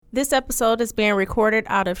This episode is being recorded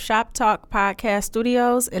out of Shop Talk Podcast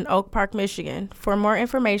Studios in Oak Park, Michigan. For more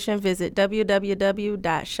information, visit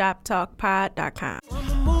www.shoptalkpod.com. I'm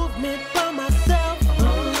a movement by myself,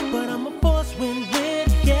 but I'm a force when we're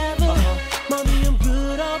together. Mommy, I'm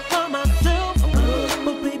good all by myself,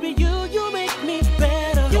 but baby, you make me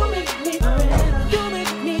better. You make me better. You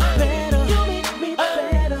make me better. You make me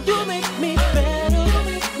better. You make me better. You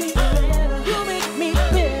make me better. You make me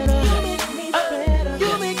better. You make me better.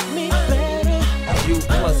 You make me better. You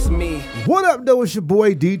plus me. What up, though? It's your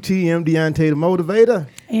boy DTM Deontay the Motivator,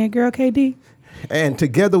 And girl KD. and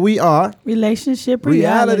together we are Relationship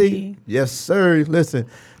reality. Yes, sir. Listen,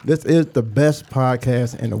 this is the best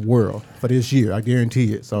podcast in the world for this year. I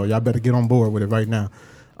guarantee it. So y'all better get on board with it right now.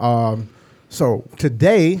 So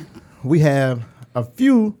today we have a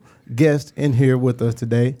few guests in here with us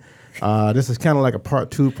today. This is kind of like a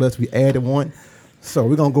part 2 plus we added one. So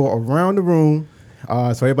we're gonna go around the room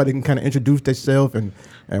so everybody can kind of introduce themselves and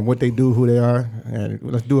what they do, who they are, and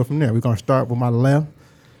let's do it from there. We're gonna start with my left.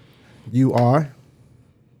 You are.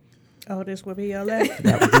 Oh, this will be your left.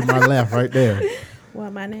 That would be my left right there. Well,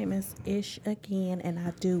 my name is Ish again, and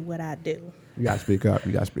I do what I do. You gotta speak up.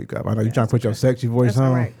 You gotta speak up. I know you're trying to put your sexy voice That's on.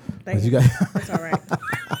 all right. But Thank you you. got That's all right.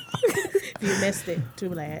 If you missed it,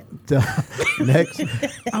 too bad. next. L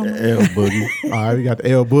Boogie. All right, we got the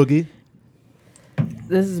L Boogie.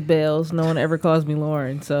 This is Bells. No one ever calls me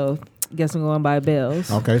Lauren, so guess I'm going by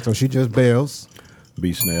Bells. Okay, so she just Bells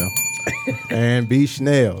B Snail. and B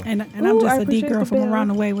Schnell. And I'm Ooh, just I a D appreciate girl the from bill. around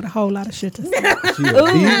the way with a whole lot of shit to say. She a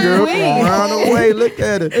D girl from around the way. Look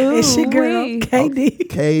at it. It's your girl, Ooh-wee. KD.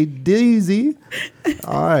 KDZ.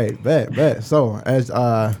 All right, bet. So as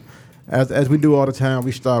we do all the time,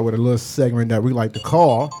 we start with a little segment that we like to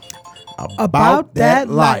call About that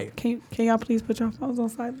life. life. Can y'all please put your phones on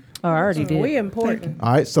silent? Oh, I already did. We important.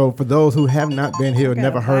 All right, so for those who have not been here or gotta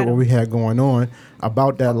never heard fight what we had going on,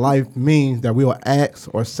 About That Life means that we will ask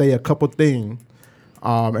or say a couple things.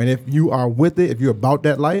 And if you are with it, if you're about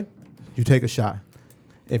that life, you take a shot.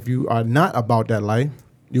 If you are not about that life,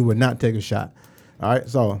 you will not take a shot. All right,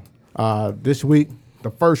 so this week,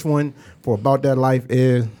 the first one for About That Life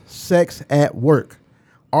is sex at work.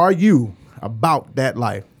 Are you about that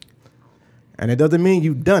life? And it doesn't mean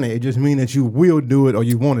you've done it. It just means that you will do it or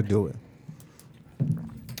you want to do it.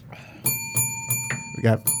 We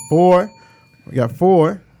got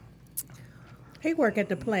four. He work at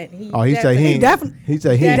the plant. Oh, he said he ain't. definitely- He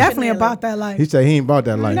said he He ain't. definitely about that life. He said he ain't about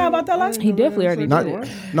that You life. not about that life? He definitely already Not, did it.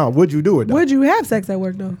 no, would you do it though? Would you have sex at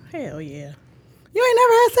work, though? Hell yeah. You ain't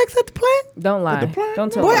never had sex at the plant? Don't lie.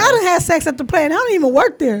 Don't tell Boy, me. I done had sex at the plant. I don't even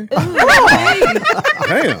work there. Damn.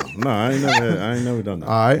 No, I ain't never done that.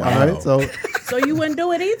 All right. So, So you wouldn't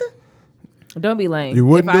do it either? Don't be lame. You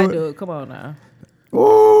wouldn't if I do it? do it, come on now.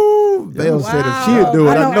 ooh, Belle said if she'd do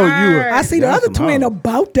it, I know you would. I see the That's other some twin hoes.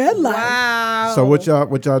 about that life. Wow. So what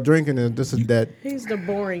y'all drinking is this is that He's the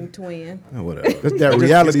boring twin. Oh, whatever. that's that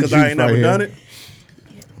reality juice Because I ain't right never here. done it.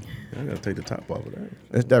 I gotta take the top off of that.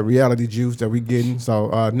 That's that reality juice that we getting.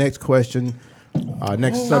 So next question,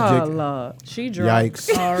 next Oh, subject. Lord. She drunk.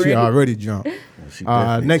 Yikes, she already jumped. She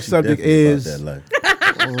definitely- Next she subject definitely about is- that life.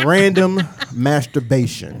 Random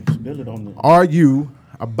masturbation. Build it on the- Are you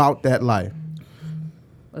about that life?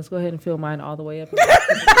 Let's go ahead and fill mine all the way up.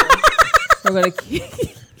 We're going to keep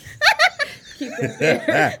it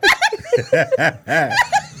there.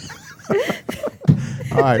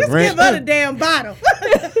 All right, Give her the damn bottle.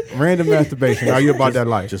 random masturbation. Are you about that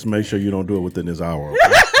life? Just make sure you don't do it within this hour.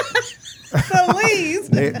 Please.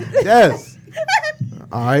 Yes.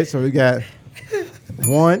 All right, so we got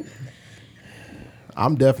one.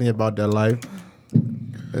 I'm definitely about that life.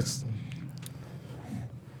 Let's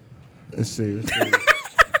see.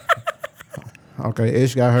 Okay,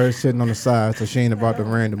 Ish got her sitting on the side, so she ain't about the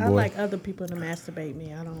random I boy. like other people to masturbate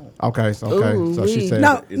me. I don't. Okay, so she Ooh-wee. said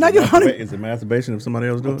No, Is no, it you masturba- don't. Is it masturbation if somebody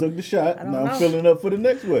else do it? Took the shot. don't Now know. I'm filling up for the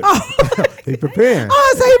next one. he preparing.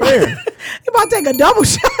 Oh, so you about to take a double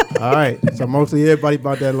shot. All right, so mostly everybody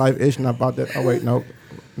about that life. Ish not about that. Oh wait, nope.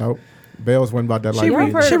 Bells wasn't about that life. She,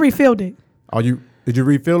 either. she refilled it. Did you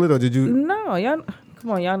refill it or did you? No, y'all. Come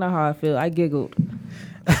on, y'all know how I feel. I giggled.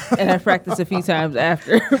 And I practiced a few times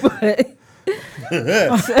after. But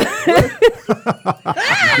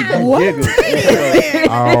What?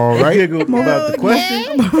 All You right. giggled about the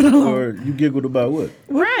question, or you giggled about what?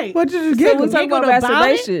 Right. What did you So get? we talking about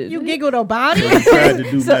masturbation. You giggled about You it? tried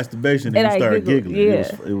to do masturbation and And you I started giggled, giggling.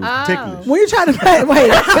 yeah. It was ticklish. When you trying to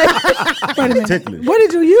wait a minute. Ticklish. What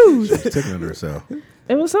did you use? Tickling herself.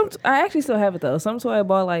 it was some. I actually still have it though. Some toy I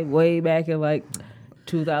bought like way back in like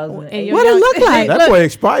 2008. What it look like? That boy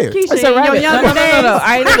expired. Keisha, It's in a your rabbit. younger No. days.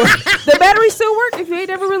 I ain't never, the battery still work if you ain't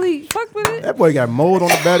never really fucked with it. That boy got mold on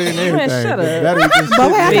the battery and everything. shut The up. battery just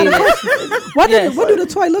But wait, I sitting got a there. question. What Yes. do the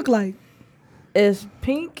toy look like? It's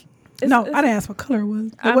pink. No, I didn't ask what color it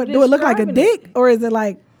was. I'm Do it look like a describing dick or is it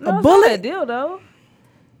like No, a it's bullet? not a dildo.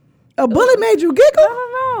 A bullet made you I giggle?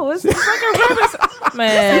 don't know. It's like a rabbit.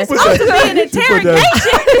 Man. Put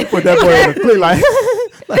that, put that boy on the clip like.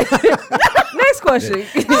 Next question. All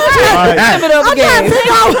right, Give it up again.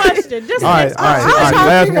 Question. Just all right, next all right, question. all right. trying to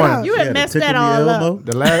Last figure one. out. You had messed that Tickle me all elbow. up.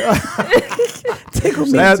 The last, Tickle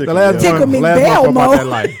me. the last Tickle one. me Last one Velmo. about that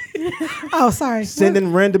life. Oh, sorry.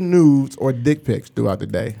 Sending random nudes or dick pics throughout the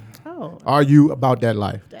day. Oh, Are you about that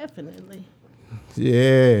life? definitely.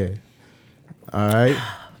 Yeah. All right.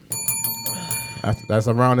 That's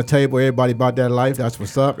around the table. Everybody about that life. That's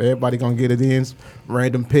what's up. Everybody gonna get it in.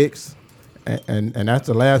 Random pics. And that's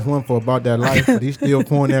the last one for about that life. But he's still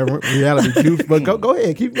pouring that reality juice. But go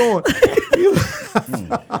ahead, keep going.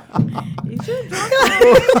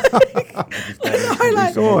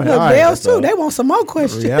 Like, going. look, All right, Bells that's all. too. They want some more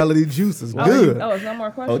questions. Reality juice is good. Oh, it's no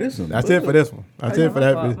more questions. Oh, this one. That's it for this one. That's it for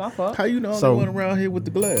that. My fault. How you know So- the one around here with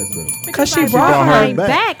the glass though? Because she brought brought her her. Came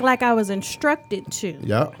back like I was instructed to.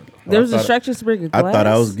 Yep. There was I thought- instructions to bring a I glass. thought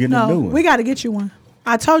I was getting a No, new one. we got to get you one.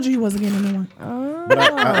 I told you wasn't getting a new one. But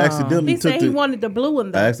I accidentally He took said he the wanted the blue one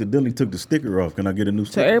I though. accidentally took the sticker off. Can I get a new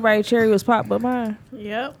So sticker? everybody cherry was popped but mine.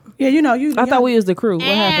 Yep. Yeah, you know you. I thought we was the crew. What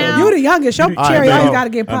happened? You the youngest. Your All cherry right, always no. got to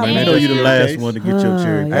get I popped. mean, I know know you you the last one to get your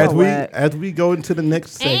cherry. yeah. As we whack. as we go into the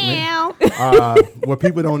next segment, Ow. what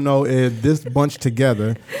people don't know is this bunch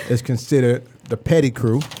together is considered the petty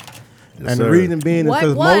crew. And the sir. reason being is What,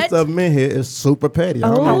 because what? most of them in here is super petty.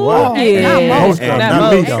 I don't know Oh, why. yeah. Not most of them, Not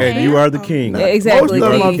not me, most. though. And you are the king. Yeah, exactly. Most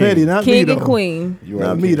of them are King. petty, not me King though. and queen. You are Not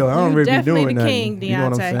the me king. though. I don't You really be definitely doing the that. king, You know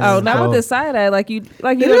what I'm Deontay. saying? Oh, not So- with the side eye, like you They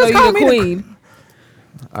don't just know call you the me the- queen.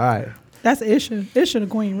 All right. That's Isha. Isha the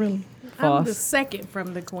queen, really. I'm the False. second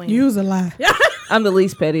from the queen. You's a lie. I'm the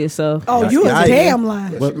least pettiest, so Oh, you a Nice. damn lie.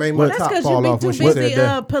 What made my That's top because you fall be off too when she said busy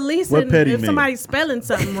that? policing What petty if mean? somebody's spelling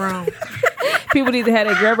something wrong. people need to have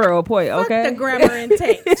a grammar or a point, Fuck okay? the grammar and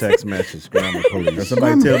text. Text message, grammar police. Can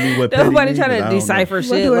somebody tell me what petty Nobody means? trying 'Cause I to don't know. decipher What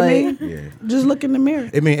shit do it like mean? Yeah. Just look in the mirror.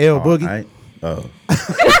 It mean L Boogie. Oh.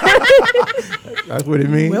 That's what it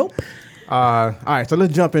means. Welp. All right, so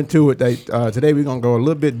let's jump into it. Today we're gonna go a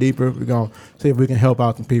little bit deeper. We're gonna see if we can help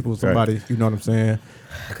out some people. Somebody, you know what I'm saying?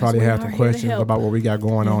 Probably we have are some here to questions help. about what we got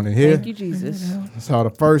going on in here. Thank you, Jesus. So the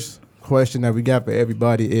first question that we got for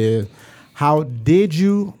everybody is, how did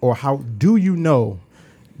you or how do you know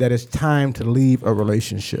that it's time to leave a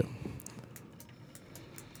relationship?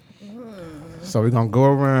 So we're gonna go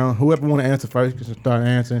around. Whoever want to answer first can start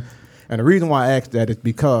answering. And the reason why I asked that is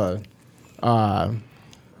because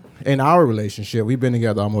in our relationship, we've been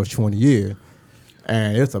together almost 20 years.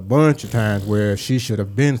 And it's a bunch of times where she should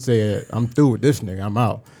have been said, I'm through with this nigga, I'm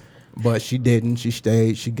out. But she didn't. She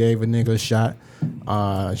stayed. She gave a nigga a shot.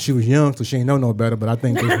 She was young, so she ain't know no better. But I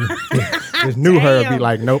think this new her be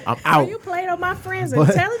like, nope, I'm out. You played on my friend's But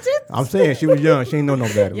intelligence? I'm saying she was young. She ain't know no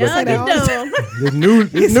better. Young But and dumb.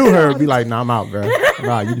 this new her be like, nah, I'm out, bro.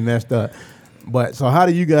 Nah, you messed up. But so how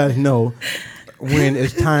do you guys know when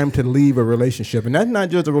it's time to leave a relationship? And that's not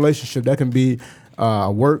just a relationship. That can be a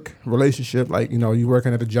work relationship. Like, you know, you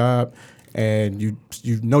working at a job and you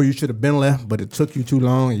know you should have been left, but it took you too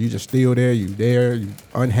long and you just still there. You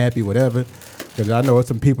unhappy, whatever. Because I know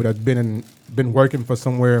some people that's been working for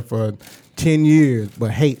somewhere for 10 years,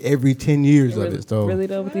 but hate every 10 years of it. So Really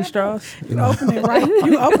though with these straws? you know, Open it right.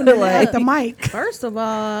 You open it at the mic. First of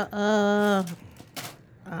all,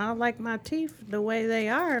 I like my teeth the way they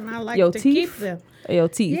are, and I like Your to teeth? keep them. Your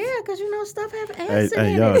teeth. Yeah, because you know stuff have Hey, acid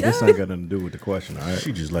hey, in y'all, it. this duh. ain't got nothing to do with the question, all right?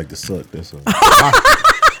 She just like to suck, that's all.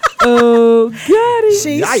 Oh, got it.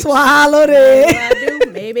 She Yikes. swallowed Maybe it. I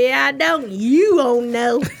do, maybe I don't. You don't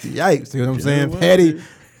know. yikes. See what I'm saying? what?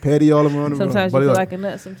 Petty all around the room. Sometimes you But feel look, like a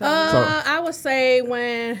nut. Sometimes. I would say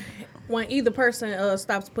when either person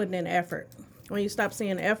stops putting in effort, when you stop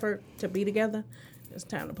seeing effort to be together, it's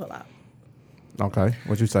time to pull out. okay,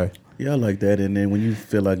 what you say? Yeah, I like that. And then when you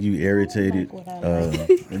feel like you irritated,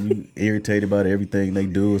 when you irritated about everything they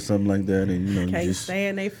do or something like that, and you know, you Can't just stay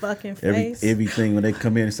in their fucking face. everything when they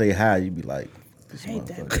come in and say hi, you be like, this Hate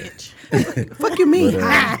that motherfucker. bitch. Fuck you mean?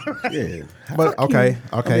 Yeah. But okay.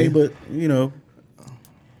 I mean, but you know,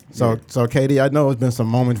 So Katie, I know it's been some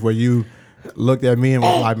moments where you looked at me and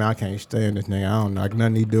was like, man, I can't stand this nigga. I don't know, like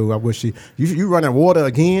nothing he do. I wish you running water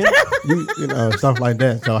again, you know, stuff like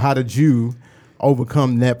that. So how did you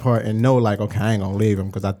overcome that part and know like, okay, I ain't gonna leave him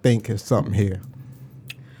because I think there's something here.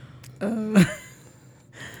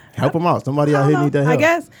 Help them out. Somebody out here need that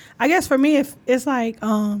help. I guess for me, if it's like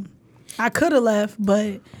I could have left,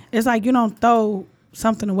 but it's like you don't throw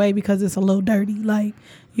something away because it's a little dirty. Like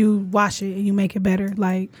you wash it and you make it better.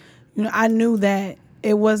 Like I knew that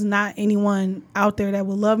it was not anyone out there that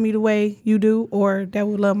would love me the way you do, or that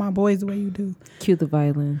would love my boys the way you do. Cue the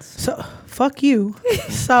violence. So fuck you.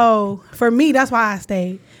 So for me, that's why I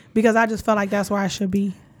stayed, because I just felt like that's where I should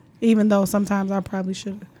be, even though sometimes I probably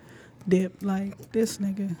should have dipped. Like this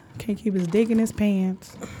nigga can't keep his dick in his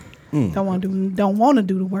pants. Don't want to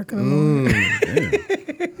do the work of the Lord.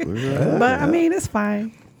 But I mean, it's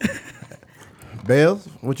fine. Bells,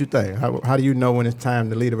 what you think? How do you know when it's time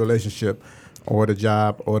to leave a relationship or the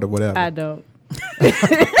job or the whatever? I don't.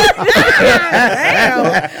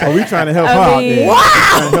 Oh, we trying to help her out there.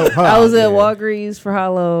 Wow. I was at Walgreens for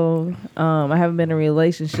how long? I haven't been in a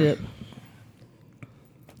relationship.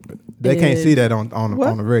 They can't see that on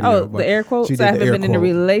the radio. Oh, the air quotes. I haven't been in a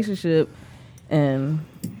relationship and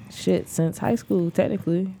shit since high school.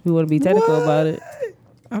 Technically, we want to be technical about it.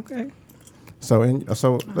 Okay. So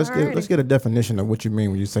let's get a definition of what you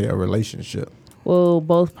mean when you say a relationship. Well,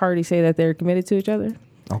 both parties say that they're committed to each other.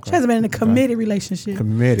 Okay. She hasn't been in a committed relationship.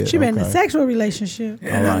 Committed. She been in a sexual relationship. All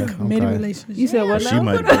right. Committed relationship. You said what?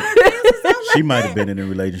 She might have been in a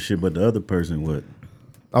relationship, but the other person would.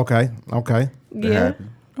 Okay. Yeah. happened.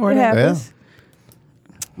 Or it that. happens.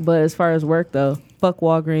 But as far as work though, fuck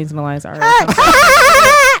Walgreens and Alliance RX.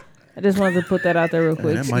 I just wanted to put that out there real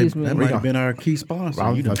quick. Excuse me. That might have been our key sponsor.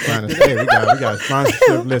 I'm just trying to say we got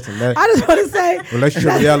sponsorship. Listen, I just want to say,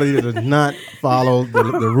 relationship reality does not follow the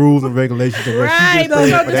rules and regulations of what Right, she just said.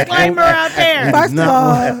 there's no disclaimer out there. first of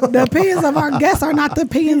all, the opinions of our guests are not the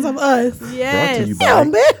opinions of us. Brought to Yes. you Yeah, by,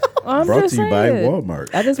 man. I'm brought just to you by saying.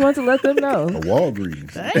 Walmart. I just want to let them know. Or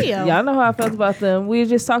Walgreens. Damn. Y'all know how I felt about them. We were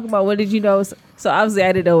just talking about what did you know. So obviously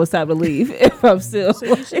I didn't know it's time to leave. If I'm still,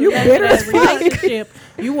 You bitter as fuck. Relationship.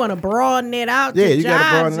 You want to broaden it out. Yeah, to you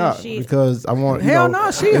gotta broaden jobs it out and shit. because I want. Hell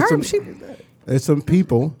no, she there's heard. There's some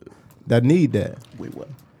people that need that. Wait, what?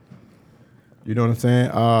 You know what I'm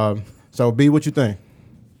saying? So B, what you think?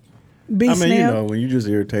 Be I mean, snail. when you just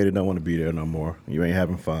irritated, don't want to be there no more. You ain't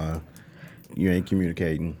having fun. You ain't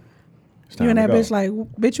communicating. It's time You and to that go. bitch like,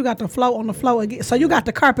 bitch, you got the float on the floor again. So you got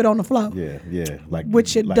the carpet on the floor. Yeah, like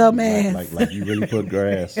With your dumb ass. like you really put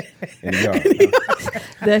grass in the yard.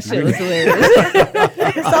 that shit was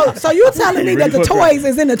hilarious. So you telling me that the Really put toys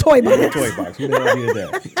is in the toy In the box? toy box. Who the hell did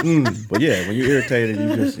that? But yeah, when you're irritated,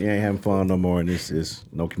 you ain't having fun no more, and it's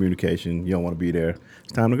no communication. You don't want to be there.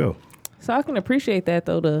 It's time to go. So I can appreciate that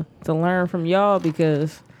though to learn from y'all,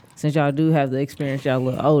 because since y'all do have the experience, y'all a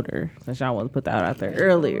little older. Since y'all want to put that out there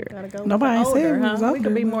earlier. Gotta go with Nobody the said older, we was We older,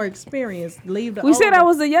 could be but- more experienced. Leave the We said I older.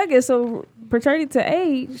 was the youngest, so pertaining to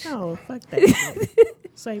age. No, fuck that.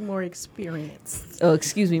 Say more experience. Oh,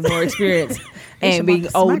 excuse me, more experience and about being to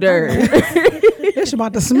smack older. It's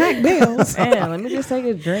about to smack bills. Man, let me just take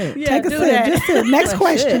a drink. Yeah, Take a do sip. that. Just sip. Next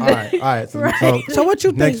question. All right. So what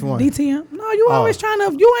you Next think, one. DTM? No, you always Oh.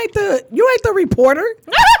 trying to. You ain't the reporter.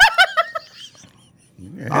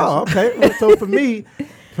 Oh, okay. Well, so for me,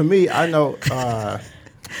 I know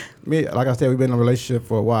me. Like I said, we've been in a relationship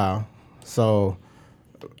for a while, so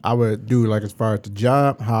I would do like as far as the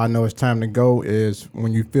job. How I know it's time to go is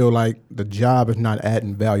when you feel like the job is not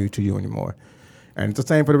adding value to you anymore, and it's the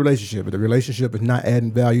same for the relationship. If the relationship is not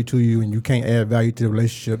adding value to you, and you can't add value to the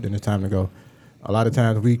relationship, then it's time to go. A lot of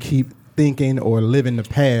times we keep thinking or living the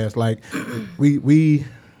past, like we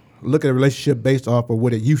look at a relationship based off of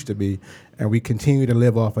what it used to be, and we continue to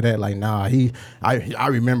live off of that. Like, nah, I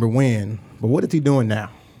remember when, but what is he doing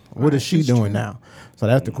now? What is she doing now? So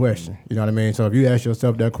that's the question. You know what I mean? So if you ask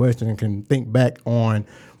yourself that question and can think back on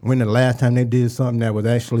when the last time they did something that was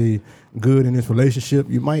actually good in this relationship,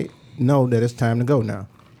 you might know that it's time to go now.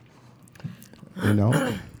 You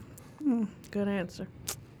know? Good answer.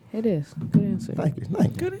 It is. Good answer. Thank you.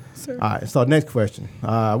 Good answer. All right. So next question: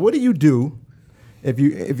 what do you do if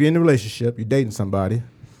you're in a relationship, you're dating somebody,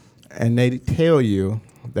 and they tell you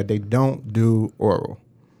that they don't do oral?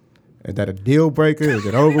 Is that a deal breaker? Is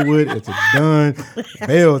it over with? Is it done?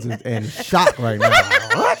 Bells is in shock right now.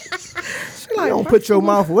 What? You don't put your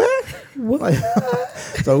mouth where? Like,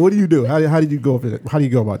 so what do you do? How did you go for that? How do you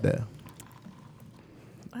go about that?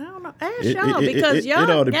 I don't know. Ask y'all because y'all it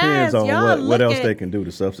all depends guys, on y'all what else look they at- can do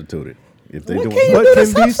to substitute it. If they What doing can you something, do to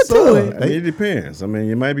What can be substitute said? I mean, it depends. I mean,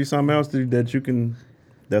 it might be something else that you can.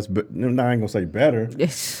 That's no, I ain't gonna say better,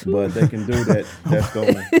 Yes. but they can do that. That's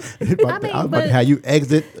going. I'm about to have you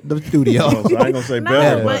exit the studio. So I ain't gonna say No,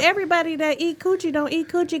 better. but everybody that eat coochie don't eat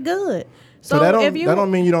coochie good. So that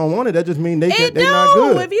don't mean you don't want it. That just mean they not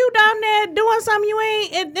good. If you down there doing something you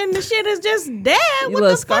ain't, and the shit is just dead, You what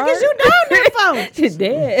little the fuck is you down there for? She's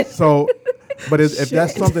dead. So, but if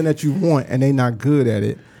that's something that you want and they not good at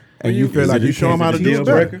it, and you feel like you show them how to deal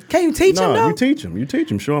breaker. Can you teach them No, though? you teach them. You teach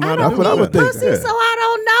them. Show them how to That's do what I it. would think. Pussy, so I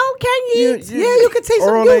don't know. Can you? Yeah, you can teach them.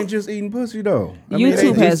 Oral You- ain't just eating pussy though. I mean,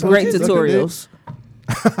 YouTube they has just great suck tutorials.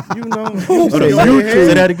 You know. YouTube.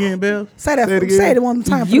 Say that again, Bill. Say that. Say it again. Say it one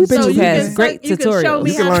time. For YouTube the bitches. you has can- great you can show tutorials.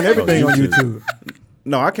 me You can how learn to- everything on YouTube.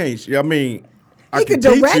 No, I can't. I mean, I He can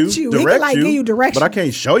can teach direct you. you. He can, Direct like, give you direction. But I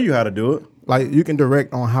can't show you how to do it. Like you can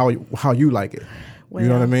direct on how you like it. You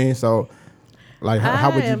know what I mean? So, like, how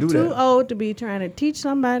would you do I am too that? old to be trying to teach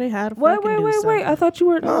somebody how to Wait, fucking do wait. something. I thought you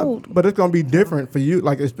weren't old. But it's gonna be different for you,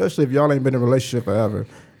 like especially if y'all ain't been in a relationship forever,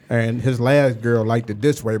 and his last girl liked it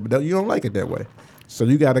this way, but you don't like it that way. So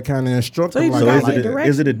you got to kind of instruct So them you like, just So gotta like get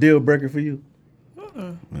is it a deal breaker for you?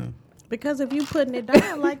 Because if you putting it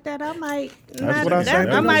down like that, I might not, what I said.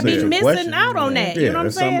 I might be That's a missing question. out on that. Yeah, you know what I'm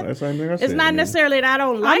that's saying? something- that's something I It's said, not yeah. necessarily that I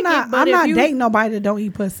don't like I'm not. it, but I'm if not you dating nobody that don't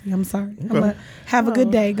eat pussy. I'm sorry. I'm gonna have a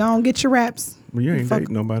good day. Go on, get your wraps. Well, you ain't Fuck.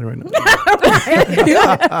 dating nobody right now.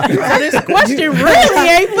 this question really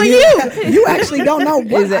ain't for you. You actually don't know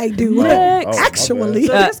what Is it I do. next? Actually,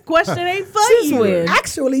 So this question ain't for Since you. when?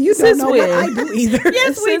 actually, you don't Since know what when? I do either.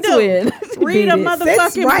 Yes, we Since do. when? Read a Beat it.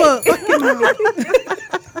 motherfucking right. book.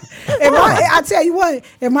 I tell you what,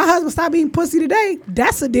 if my husband stop eating pussy today,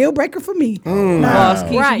 that's a deal breaker for me. Boss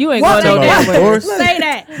Keisha, Right. you ain't What? going no Talking damn about way. divorce? Say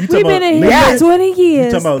that. You We've talking been about in here leaving? for 20 years.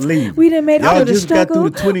 You talking about leaving? We done made it Y'all through the just got struggle. through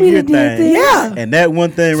the 20 We year done did thing. this. Yeah. And that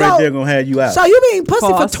one thing right So- there gonna have you out. So you been eating pussy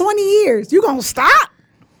Pause. for 20 years. You gonna stop?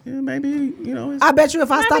 Yeah, maybe you know. It's, I bet you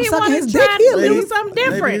if I Maybe stop he sucking wanna his try dick, to he'll do leave. something maybe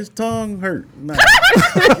different. his tongue hurt. Nah.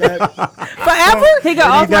 Forever? He He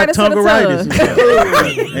got got arthritis of the tongueitis. tongue.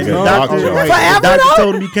 And the doctor, Forever, the doctor though?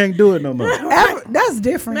 told him he can't do it no more. Ever? That's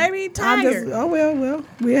different. Maybe he I'm tired. just, well,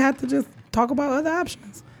 we have to just talk about other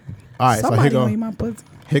options. all right. So Somebody here gonna eat go. my pussy.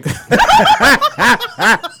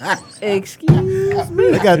 Excuse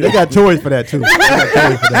me. They got toys for that too. They got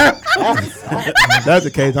toys for that. That's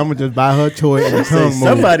the case. I'm gonna just buy her toy and a Say tongue move.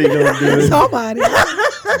 somebody gonna do it. Somebody.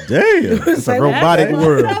 Damn. It's a robotic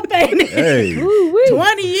world. Hey,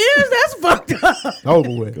 20 years? That's fucked up. It's over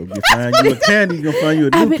with. go get find you a candy. You gonna find you a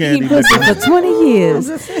I've new been eating candy. pussy for 20 years.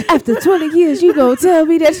 After 20 years, you gonna tell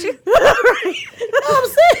me that shit?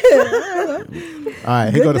 All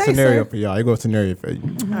right, here go the day, scenario sir. for y'all. Here go a scenario for you.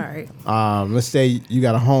 All right. Let's say you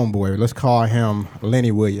got a homeboy. Let's call him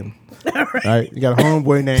Lenny Williams. Right. You got a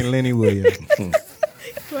homeboy named Lenny Williams.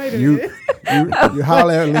 Wait a You minute. you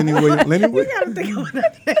holler at Lenny Williams. Lenny We Williams. gotta think of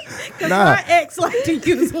another name. Because Nah. my ex like to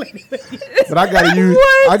use Lenny Williams. But I gotta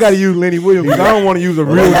use Lenny Williams because I don't want to use a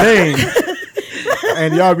real name.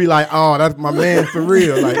 And y'all be like, oh, that's my man for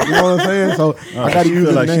real. Like, you know what I'm saying? So I gotta She use feel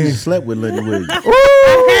his like name. she slept with Lenny Williams.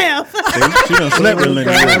 Damn. See? She done slept with Lenny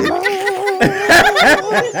Williams.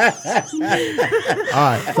 All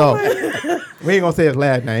right, so we ain't gonna say his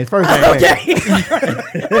last name. His first name.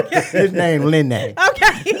 Lenny. His name Lenny.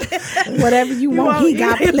 Okay. Whatever you want, he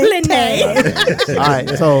got Lenny. plenty. All right,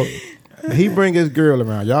 so he bring his girl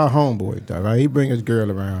around. Y'all homeboys, though, right? He bring his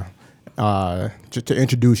girl around to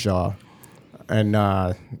introduce y'all. And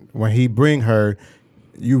when he bring her,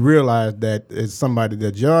 you realize that it's somebody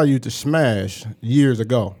that y'all used to smash years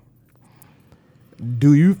ago.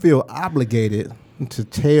 Do you feel obligated to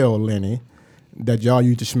tell Lenny that y'all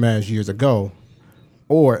used to smash years ago?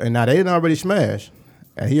 And now they didn't already smash,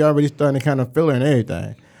 and he already starting to kind of feel her and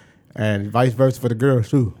everything. And vice versa for the girls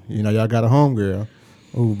too. You know, y'all got a homegirl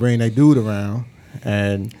who bring their dude around,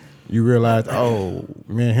 and you realize, oh,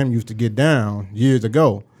 me and him used to get down years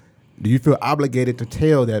ago. Do you feel obligated to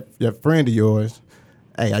tell that friend of yours,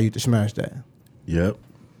 hey, I used to smash that? Yep.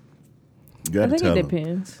 You I gotta think tell it him.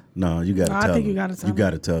 depends. No, you gotta I tell think him. you gotta tell You him.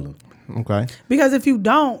 gotta tell him. Okay. Because if you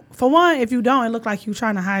don't, for one, if you don't, it look like you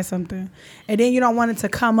trying to hide something, and then you don't want it to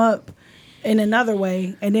come up in another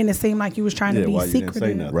way, and then it seemed like you was trying to be why you didn't say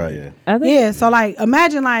secretive. nothing. Right, yeah. I think Yeah, so like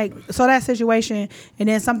imagine so that situation, and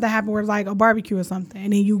then something happened where it's like a barbecue or something,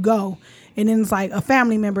 and then you go, and then it's like a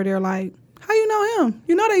family member. They're like, "How you know him?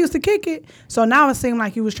 You know they used to kick it." So now it seemed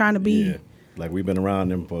like you was trying to be. Yeah. Like we've been around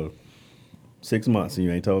them for 6 months and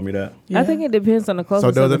you ain't told me that. I think it depends on the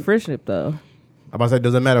closeness does of the it- friendship, though. I'm about to say,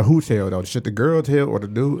 does it matter who tell though? Should the girl tell or the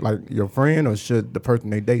dude, like your friend, or should the person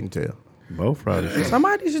they dating tell? Both probably. should.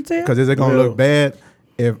 Somebody should tell. Because is it gonna Well- look bad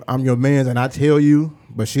if I'm your man's and I tell you,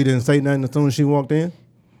 but she didn't say nothing as soon as she walked in?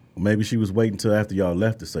 Maybe she was waiting till after y'all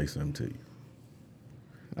left to say something to you.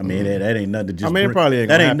 I mean, that ain't nothing to just. I mean, it bring- probably ain't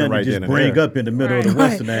that gonna ain't happen nothing right to then just and bring there. up in the middle of the Right.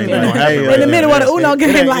 Western. Right. Ain't It ain't like, gonna happen hey, right In the middle of the Uno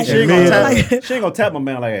game, like, she ain't gonna like, tap. She ain't gonna tap my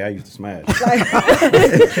man like, hey, I used to smash.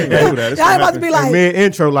 y'all about to be And like, me in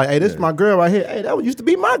intro, like, hey, this is my girl right here. Hey, that used to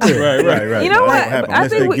be my girl. Right. You know That what? ain't gonna happen I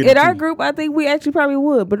unless think they we, get in it our to you. group, I think we actually probably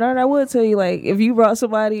would. Bernard, I would tell you, like, if you brought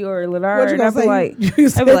somebody or What Lenard, you and gonna I'd be say? like, You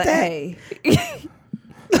I'd said be like, that? hey,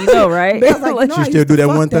 you know, right? They was like, Like, no, She I still used do to that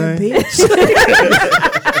fuck one that thing?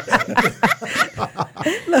 bitch.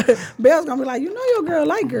 Look, Bell's gonna be like, you know your girl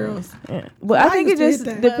like girls. But I I think it used to just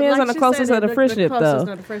hit that. depends Like on the she closeness said, of the the friendship, closeness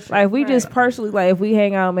though. of the friendship, Like, if we just right. personally, like, if we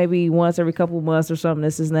hang out maybe once every couple of months or something,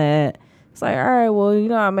 this is that. It's like, all right, well, you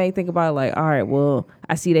know, I may think about it, like, all right, well,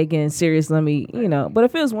 I see they getting serious. Let me, you know. But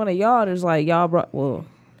if it was one of y'all, there's like y'all brought, well,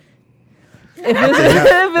 if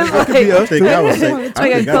it's I think I would say, like I a think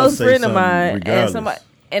I would close say friend of something mine and regardless. somebody,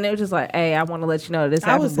 and it was just like, hey, I want to let you know this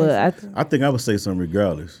I would happened, say but I think I would say something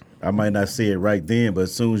regardless. I might not say it right then, but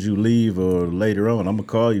as soon as you leave or later on, I'm gonna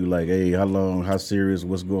call you like, "Hey, how long? How serious?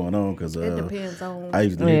 What's going on?" Because It depends on. I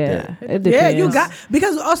used to hit yeah, that. it depends. Yeah, you got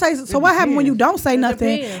because I'll say so. What happened when you don't say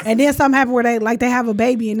nothing, depends. and then something happened where they have a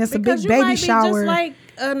baby and it's because a you big might baby be shower. just like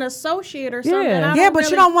an associate or something. Yeah. I Yeah, don't but you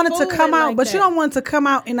really don't want it to fool come it out. like But you that. don't want it to come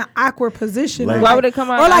out in an awkward position. Like- Why would it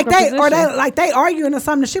come out Or in like an awkward position? like they arguing or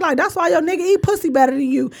something. She like that's why your nigga eat pussy better than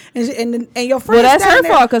you, and your friend. Well, that's her standing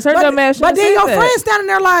there- fault, 'cause her dumb ass But shouldn't then have your said friend that. standing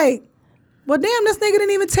there like, well, damn, this nigga didn't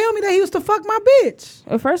even tell me that he used to fuck my bitch.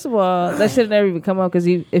 Well, first of all, that should never even come up because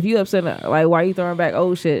if you upset, like, why are you throwing back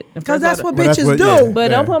old shit? And Because first that's of all, what Well, that's bitches what- do. yeah. But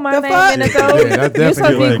don't put my The name fuck? in it Yeah, though. that's You're supposed to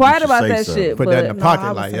definitely- be You quiet should about say that something. shit. Put but that in the No, pocket, I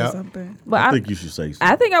would like, say yeah. something. but I I think you should say something.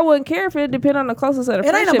 I think I wouldn't care if it depended on the closeness of the It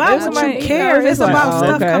ain't friendship. about If what somebody- you care. know, It's like, about oh,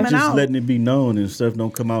 stuff okay. coming Just out. letting it be known and stuff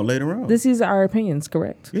don't come out later on. These are our opinions,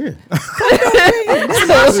 correct? Yeah. This is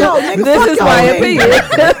my show, nigga. This Fuck is your my opinion.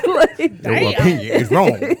 opinion. Like, Your opinion is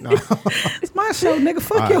wrong. No. It's my show, nigga.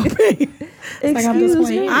 Fuck your opinion. Like I'm just excuse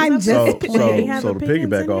playing. me. I'm just So, playing. have so to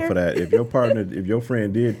opinions piggyback in off here? of that, if your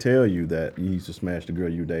friend did tell you that you used to smash the girl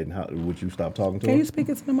you dating, how would you stop talking to Can her? you speak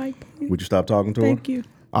into the mic, please? Would you stop talking to Thank her? you.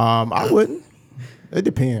 I wouldn't. It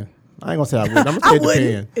depends. I ain't gonna say I would. I'm gonna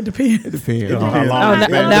say it depends. It depends. It depends. It on how depends. long Oh, it's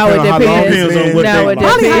been. now it on how long depends. it's Depends on been. what Now it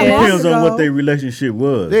Probably how long depends on ago. what their relationship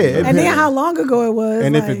was. Yeah, it And then depends. how long ago it was.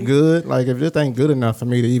 And if like, it's good, like if this ain't good enough for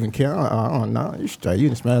me to even care, I don't know. You straight. You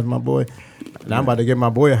done smashed my boy. And I'm about to give my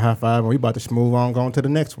boy a high five, and we about to smooth on going to the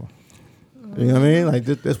next one. You know what I mean? Like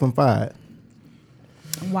this one fired.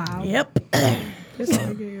 wow. Yep. This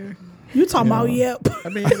nigga here. You talking about yep. I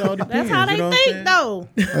mean, it all depends. That's how they you know what think, I'm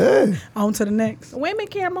saying? though. On to the next. Women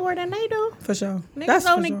care more than they do. For sure. Niggas That's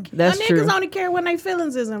for only sure. That's niggas true. only care when their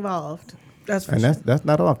feelings is involved. That's for And sure. that's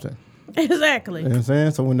not often. Exactly. You know what I'm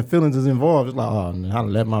saying? So when the feelings is involved, it's like, oh, man, I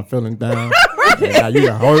done let my feelings down. Yeah, you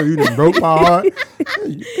done hurt, you done broke my heart.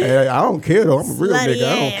 Hey, I don't care though. I'm a real Slutty nigga.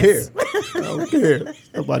 I don't ass. care. I don't care.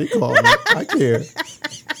 Somebody call me. I care.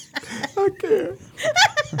 I care.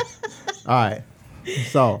 All right.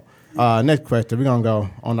 So next question. We're gonna go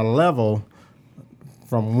on a level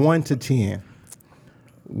from 1 to 10.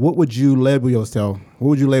 What would you label yourself? What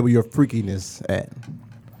would you label your freakiness at?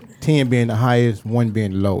 10 being the highest, 1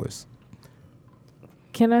 being the lowest.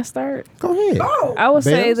 Can I start? Go ahead. I would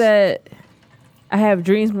say Bells? that I have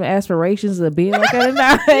dreams and aspirations of being like at a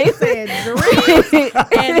 9. Said dreams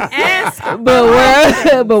and ask.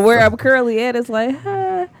 but where I'm currently at is like,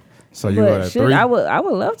 So you got but a shit, 3. I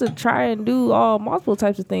would love to try and do all multiple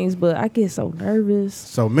types of things, but I get so nervous.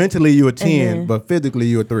 So mentally you a 10, then- but physically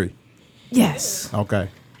you a 3. Yes, Okay.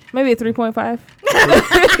 maybe a 3.5.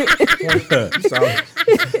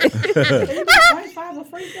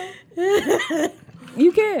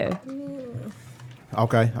 You can.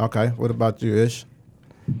 Okay. What about you, Ish?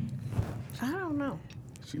 I don't know.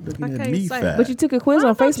 She looking I at can't me say. fat. But you took a quiz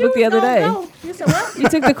on I thought Facebook you the was other day. gonna go. You said what? You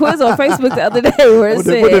took the quiz on Facebook the other day where it What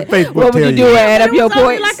said, did Facebook "What would tell you do you? to add up It your was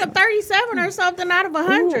only points?" like a 37 or something out of Ooh,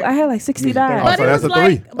 100. I had like 69. But so it that's was a 3.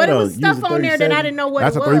 like, but it Hold was on, you was stuff a on there that 37? I didn't know what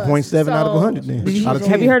That's it a was. 3.7 out of So- 100 then. Did you, Out of have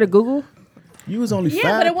 10. you heard of Google? You was only Yeah,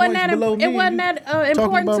 5 but it wasn't points that. below me. It wasn't that Talking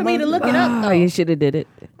important about to me to mine? look it up. Oh, Though. you should have did it.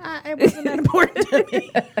 It wasn't that important to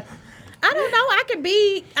me. I don't know. I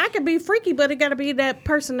could be freaky, but it got to be that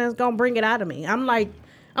person that's gonna bring it out of me. I'm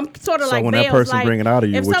sort of So like when that Bells, person like, bring it out of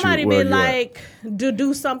you, if what you- somebody where be you at? like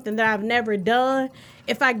do something that I've never done,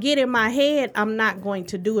 if I get in my head, I'm not going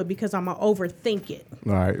to do it because I'm gonna overthink it,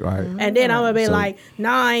 Right. and then I'm gonna be like,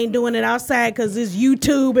 "Nah, I ain't doing it outside because it's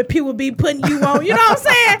YouTube and people be putting you on." You know what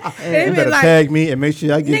I'm saying? And You it be better like, tag me and make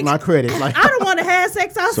sure I get Nigga, my credit. Like, I don't want to have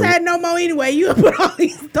sex outside no more anyway. You put all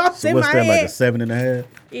these thoughts So in what's my that, like head. a 7.5?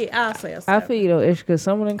 Yeah, I'll say a I seven. feel you though, Ish, because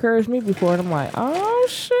someone encouraged me before, and I'm like, oh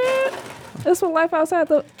shit, that's what life outside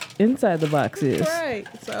the. inside the box is. Right.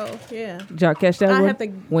 So yeah. Did y'all catch that I one? have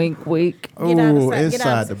to- Wink, wink. Ooh,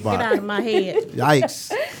 inside the box. Get out of my head.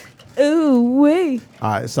 Yikes. Ooh, wee.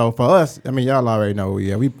 All right, so for us, I mean, y'all already know,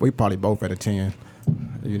 yeah, we probably both at a 10,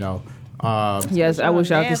 you know. Yes, I wish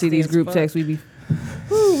y'all could see these group texts. We be,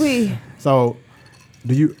 ooh, wee. So,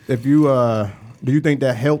 do you think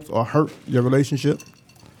that helps or hurt your relationship?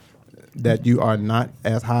 That you are not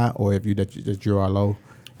as high, or if that you are low?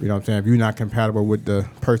 You know what I'm saying? If you're not compatible with the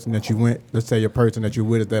person that you went, let's say your person that you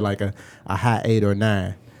with is at like a high 8 or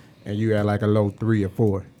 9, and you at like a low 3 or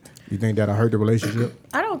 4. You think that'll hurt the relationship?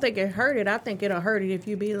 I don't think it hurt it. I think it'll hurt it if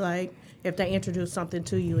you be like, if they introduce something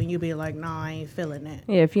to you and you be like, nah, I ain't feeling that.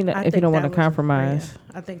 Yeah, if you I don't think want to that was- compromise.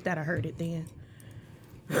 yeah, I think that'll hurt it then.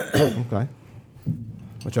 Okay.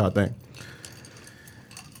 What y'all think?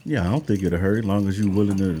 Yeah, I don't think it'll hurt as long as you're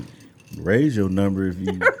willing to raise your number if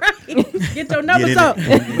you Get your numbers up.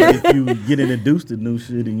 if you get introduced to new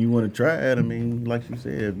shit and you want to try it. I mean, like you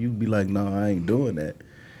said, if you be like, no, I ain't doing that,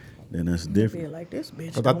 then that's Be different. like this bitch.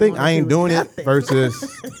 Because I don't think wanna I ain't do doing it nothing.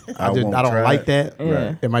 versus I won't don't try like it. that.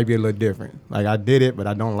 Yeah. It might be a little different. Like I did it, but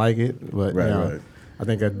I don't like it. But Right, you know, right. I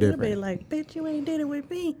think that's You be different. like, bitch, you ain't did it with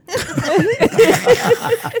me.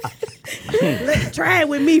 Let's try it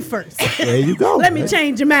with me first. There you go. Let me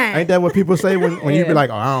change your mind. Ain't that what people say when you be Yeah. like,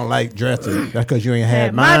 oh, I don't like dressing? That's because you ain't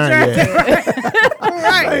had my mine dress. yet.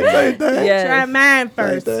 Right. Same thing. Yes. Try mine Same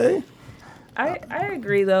first. thing. I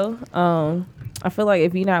agree though. I feel like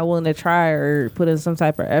if you're not willing to try or put in some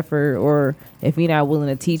type of effort, or if you're not willing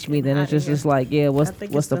to teach me, then it's just like, yeah, what's I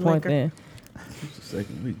think what's it's the the point liquor. then? It's the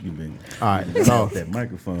second week you've been All right. So that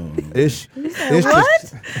microphone. it's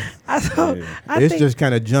I think, just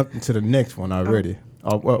kind of jumped into the next one already.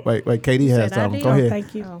 Oh, well, wait. Katie has Said I something. did. Go Oh, ahead.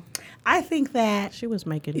 thank you. Oh. I think that She was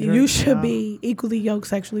making you drinks, should y'all. be equally yoked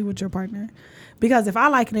sexually with your partner, because if I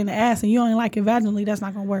like it in the ass and you only like it vaginally, that's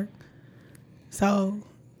not gonna work. So,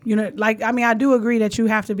 you know, like, I mean, I do agree that you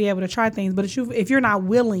have to be able to try things, but if you're not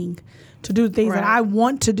willing to do things that Right. I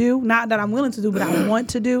want to do, not that I'm willing to do, but I want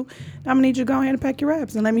to do, I'm gonna need you to go ahead and pack your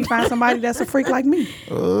wraps and let me find somebody that's a freak like me.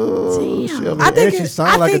 Oh, she over I there. think And she it- sound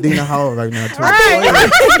I like think- Adina Hall right now too. I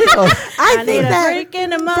I think need a that freak in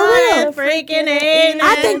the real. morning, freak in the evening.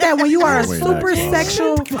 I think that when you are a Wait, super that's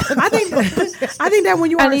sexual, I think that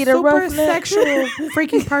when you I are a need a super roughneck. sexual,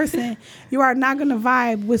 freaky person, you are not gonna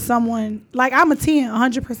vibe with someone like I'm a 10,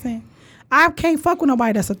 100%. I can't fuck with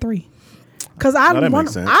nobody that's a 3, cause I No, that want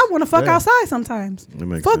makes sense. I want to fuck Yeah. outside sometimes. That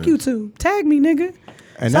makes Fuck sense. you too, tag me, nigga.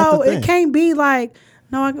 And that's So the thing. it can't be like.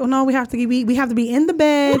 No, we have to be in the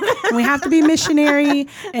bed, and we have to be missionary,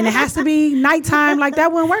 and it has to be nighttime. Like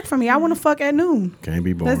that wouldn't work for me. I want to fuck at noon. Can't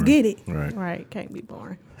be boring. Let's get it. Right. Right, can't be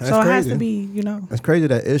boring. That's so it has crazy. to be, you know. It's crazy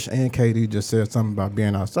that Ish and Katie just said something about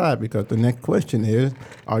being outside, because the next question is,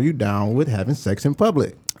 are you down with having sex in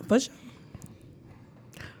public? For sure.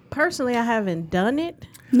 Personally, I haven't done it,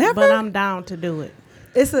 Never? but I'm down to do it.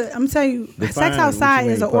 I'm telling you, Define sex what outside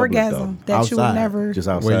you is mean an public, orgasm though. that you would Outside. never, Just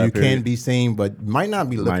outside. Where you period. can be seen, but might not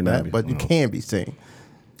be looked Might not at, be. but you Oh. can be seen.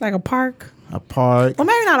 like a park. A park. Well,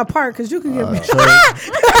 maybe not a park, because you can get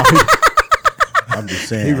I'm just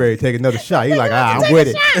saying. He ready to take another shot. He like, I'm with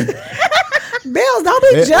it. bills. Don't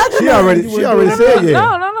be judging. She me. already said yeah.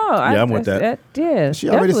 No. Yeah, I'm with that. Yeah, She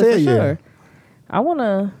already definitely, said for yeah. sure. I want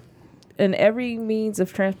to, in every means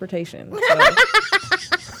of transportation. So,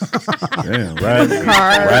 Damn,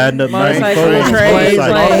 riding up motorcycle, 94 trains,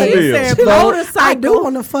 like, like- all He bills. said I do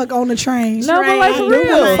want to fuck on the train. no, but like I for do want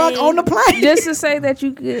to real. fuck on the plane. Just to say that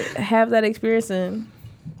you could have that experience in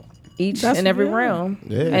each That's and every real. realm.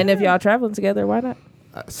 Yeah. And if y'all traveling together, why not?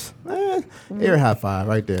 Air high five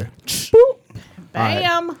right there.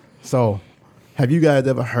 Bam. So, have you guys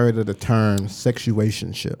ever heard of the term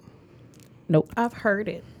sexuationship? Nope. I've heard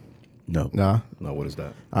it. No. Nah. No, what is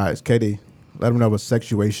that? All right, Katie, let them know what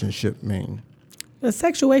sexuationship mean. The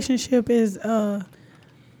sexuationship is a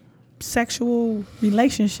sexual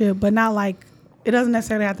relationship, but not like, it doesn't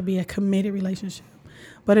necessarily have to be a committed relationship,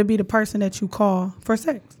 but it'd be the person that you call for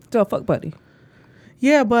sex. So a fuck buddy.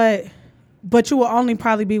 Yeah, but you will only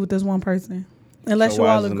probably be with this one person unless So you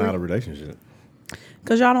why all is it not a agree. relationship?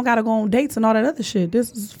 Because y'all don't got to go on dates and all that other shit.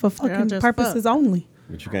 This is for fucking just purposes only.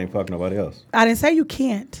 But you can't fuck nobody else. I didn't say you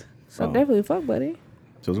can't. So Oh. definitely a fuck buddy.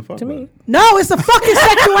 So it's a fuck To buddy. me. No, it's a fucking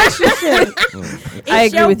situationship. I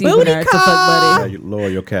agree your with you, booty Bernard. It's a fuck Yeah, buddy. you lower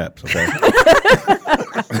your caps, okay?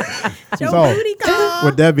 Your So, booty call.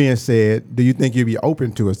 with that being said, do you think you'd be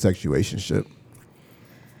open to a sexuationship?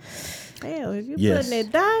 Hell, if you Yes. putting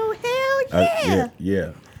it down, hell yeah.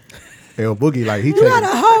 Yeah. El Boogie, like he got a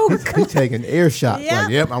hoe. he taking air shots. Yeah.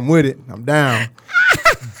 Like, yep, I'm with it. I'm down.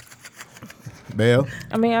 Belle,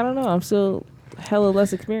 I mean, I don't know. I'm still hella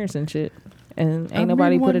less experience and shit. And I'm ain't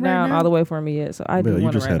nobody reading put it one right down now. all the way for me yet. So I do Bill, you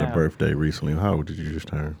want just it right had a now. birthday recently. How old did you just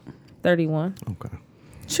turn? 31. Okay,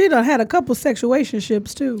 She done had a couple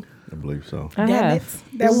sexuationships too. I believe so. I Damn have.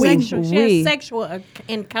 it. That wing. She We. has sexual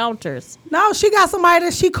encounters. No, she got somebody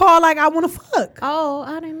that she called like I want to fuck. Oh,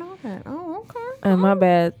 I didn't know that. Oh, okay. And my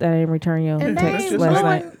bad that I didn't return your And text they last blowing,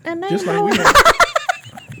 night. and they Just like blowing, we.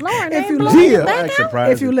 Lauren, If they you blowing Yeah. your Don't back act out?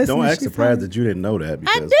 surprised. If you listen, Don't act she surprised funny. that you didn't know that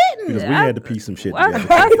because didn't. because we had to piece some shit I together.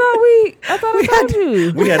 thought I told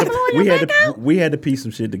you. we had to piece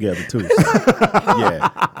some shit together too. So,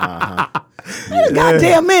 yeah.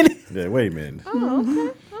 Goddamn minute. Yeah. Wait a minute. Oh,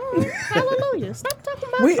 okay. Oh, hallelujah. Stop talking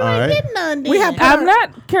about We- you ain't All right. getting none then. We have I'm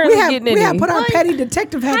not currently getting we any. have put our What? petty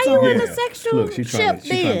detective hats How you on. in a sexual Look, she trying ship to. She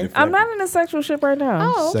trying to then? deflect I'm it. not in a sexual ship right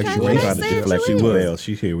now. Oh, okay. Sexual Well, ship. they Trying to said deflect. you She is. will.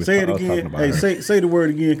 She here with Say it I was talking again. about Hey, her. say the word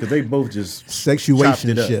again because they both just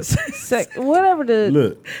Sexuationship. Whatever the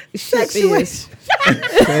look. ship is. Sexuation.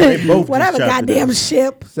 They both Whatever just chopped it goddamn up.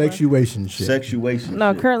 ship. Sexuationship. Sexuation.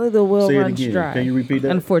 No, currently the well Say it runs again. dry. Can you repeat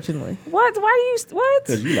that? Unfortunately. What? Why do you? What?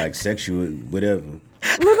 Because you like sexual, whatever.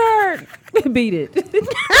 Leonard, beat it. Wait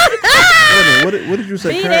a minute, what did you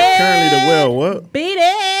say? Beat Currently the it. well, what? Beat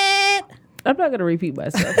it. I'm not gonna repeat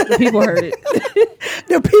myself. The people heard it.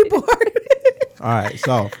 The people are. All right,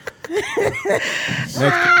 so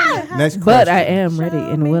next question. But I am ready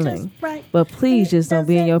and willing. But please just don't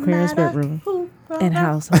be in your parents' bedroom and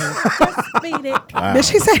household. Beat it. Wow. Did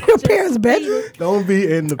she say her parents' bedroom? Don't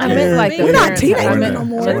be in the I meant like the We're not parents' teenagers I Or meant- no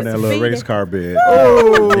more. Or in that little Beat race it. car bed.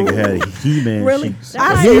 Oh. Nigga had He-Man Really? sheets.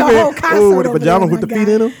 I see a whole concert. Oh, the over pajamas there, with the my feet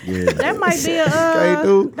guy. in them. Yeah. That might be Okay,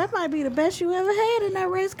 dude. that might be the best you ever had in that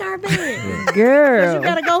race car bed. Girl. You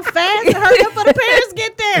gotta go fast and hurry up for the parents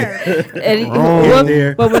get there. And Wrong. well,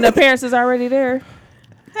 There. but when the parents is already there,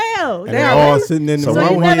 Hell, And they all sitting in the So So why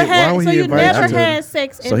you would never he- why had, would so he you invite never you to- had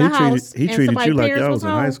sex in So the he house. treated and you somebody's like parents y'all was in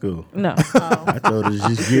high home? school. no. I told her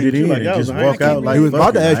just get it in like and y'all was just in high walk out school. like He was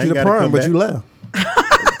about to fuck it, ask I you ain't to gotta prom, come but back. you left.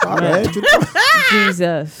 About to ask you to-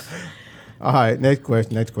 Jesus. All right, next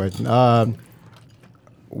question.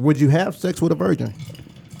 Would you have sex with a virgin?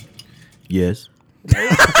 Yes.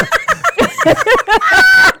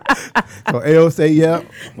 So L say yeah.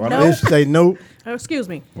 Liz say no. Oh, excuse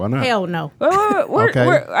me. Why not? Hell no. Where Okay.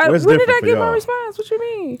 Where's when did different I for get my y'all? response? What you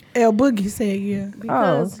mean? L Boogie said yeah. Oh,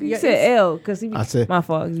 Because you yeah, said it's- L because I said- my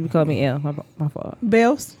fault. 'Cause you called me L. My fault.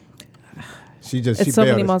 Bells. She just It's she so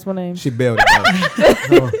bailed many it. multiple names. She bailed it out.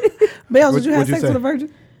 Bells, What- would you have what'd you sex say? with a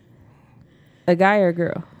virgin? A guy or a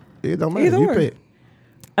girl? It don't matter. Either You or. pick.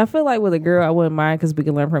 I feel like with a girl, I wouldn't mind because we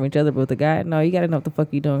can learn from each other. But with a guy, no, you got to know what the fuck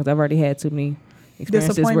you doing. Because I've already had too many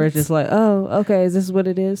experiences where it's just like, oh, okay, is this what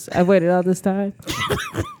it is? I've waited all this time.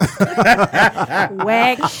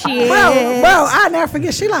 Whack shit. Bro, I never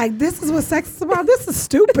forget. She like, this is what sex is about. This is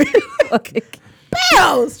stupid. Okay.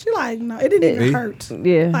 Bells. She like, no, it didn't even Me? hurt.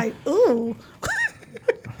 Yeah. Like, ooh.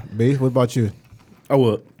 B, what about you? I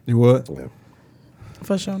would. You would?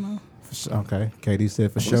 For sure, no. Okay. Katie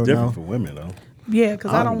said for It's sure different no. for women though. Yeah,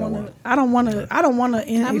 because I I don't don't want know. to. I don't want to. I don't want to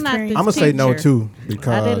I'm not experience. the I'm gonna say no teacher. too because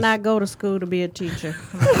I did not go to school to be a teacher.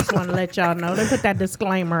 I just want to let y'all know. They put that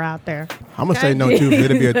disclaimer out there. I'm gonna say no too. 'Cause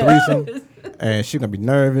it'll be a threesome, and she's gonna be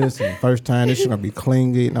nervous. And first time, she's gonna be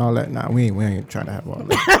clingy and all that. Nah, we ain't trying to have all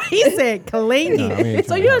that. He said clingy. Nah, we ain't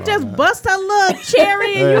So tryna you have all just that. bust her little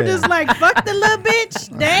cherry and Yeah. you just like fuck the little bitch.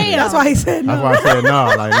 Damn. That's why he said That's no. why I said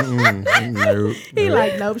no. Like, no, he no,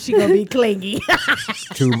 like nope. She gonna be clingy.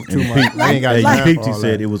 too much. We ain't got Hey, time for Peachy all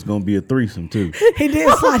said that. it was gonna be a threesome too. He did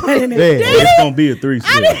slide that in there. Yeah. It's gonna be a threesome.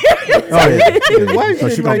 Oh yeah. His wife So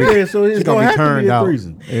is she right gonna be, there, so it's she gonna gonna have be to be turned a out.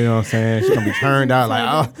 threesome. You know what I'm saying? She's gonna be turned out like,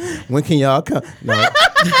 oh, when can y'all come? No.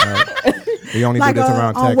 We only Like, do this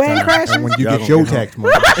around on tax wedding time. crashes? And when you Y'all get gonna your get tax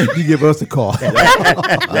money, you give us a call. Y'all Hit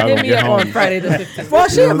gonna me get up on home. Friday the 15th. Well,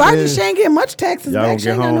 she You know what I'm invited. saying? She ain't getting much taxes Y'all back. gonna She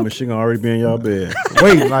get ain't got home no. and she gonna already be in y'all bed.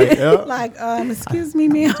 Wait, like, yeah. Like, excuse me,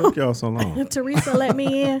 ma'am. Took y'all so long. Teresa let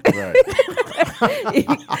me in. Right.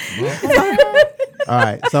 All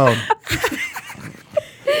right, so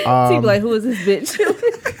She be like, who is this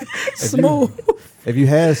bitch? Smooth. if you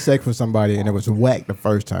had sex with somebody and it was whack the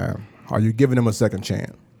first time, are you giving them a second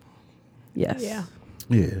chance? Yes. Yeah.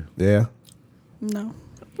 Yeah. Yeah. No.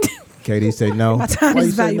 Katie say no. My time Why you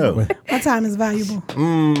is say valuable. no? My time is valuable.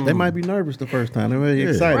 They might be nervous the first time. They're really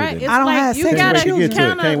excited. Right? It's I don't like have you sex with Can't wait gotta to get to it.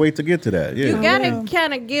 kinda, Can't wait to get to that. Yeah. You gotta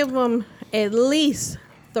kind of give them at least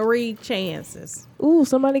 3 chances. Ooh,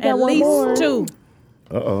 somebody got At one least more. 2.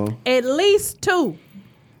 Uh-oh. At least 2.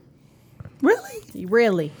 Really?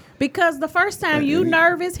 Really. Because the first time you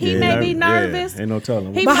nervous, he may be nervous. Ain't no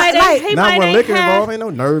telling. He But might like, ain't, he Not might when ain't liquor had, involved. Ain't no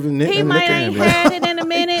nerve in it. he and might liquor. ain't had it in a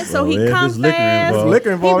minute, so he Well, if come it's liquor fast. involved- Liquor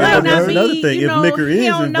He involved, might yeah, not that's be, another thing. you know, If liquor he is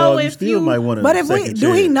don't know involved, you if still you might want to. But if we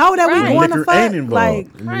do he know that we Right. going to Liquor fuck? ain't involved. Like,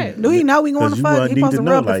 Right. do he know we going to 'Cause you fuck? wouldn't He need supposed to to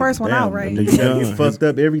know, rub the like, first one damn, out, right? the nigga gonna get fucked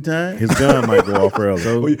up every time. His gun might go off early.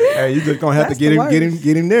 So Hey, you just gonna have That's to the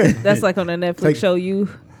get him there. That's like on the Netflix Take- show. You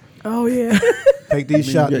Oh yeah. Take these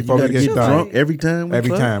you shots got- before you we gotta get get started. drunk every time. we Every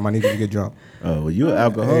fuck? time I need you to get drunk. Oh, well, you're an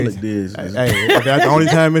alcoholic. This. Hey, if that's the only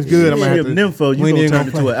time it's good, I'm gonna have to. Nympho, you we gonna ain't turn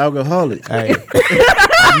into an alcoholic. Hey,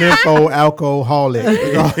 nympho alcoholic.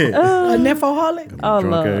 A nymphoholic. oh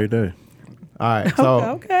Drunk every Lord, day. All right, so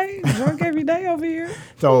Okay. Drunk every day over here.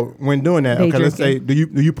 so when doing that, Day okay, let's say,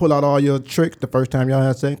 drinking. do you pull out all your tricks the first time y'all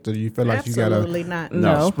have sex, or do you feel like Absolutely you not. gotta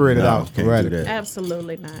No. spread it No, out can't do sporadically? that.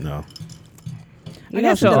 Absolutely not. No. you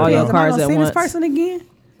don't show all your Am I cards gonna at see once. this person again?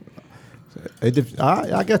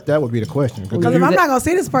 I guess that would be the question. Because if I'm not gonna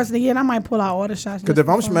see this person again, I might pull out all the shots. Because if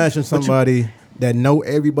I'm smashing somebody that know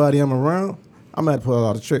everybody I'm around, I'm gonna have to pull out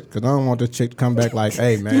all the tricks because I don't want the chick to come back like,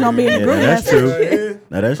 hey man, you gonna be in the Yeah, group that's message, true.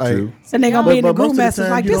 Now that's Like- true. and they gonna be in the But most group of the message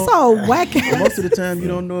time like you this don't- old whack But ass. most of the time, you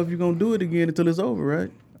don't know if you're gonna do it again until it's over,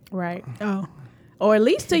 right? Right. Oh, Or at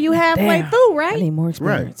least till you halfway Damn. through, I need right? more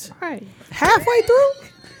experience. Right. halfway through.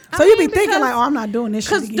 So I you be mean, thinking because- like, oh, I'm not doing this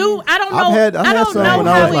shit Cause again. dude, I don't I've know. had I don't some know when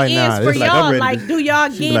I how was it like, is nah, for it's like, I'm y'all. ready to- Like, do y'all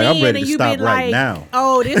she get be like, I'm in ready and to you be stop right like, now.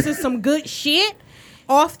 oh, this is some good shit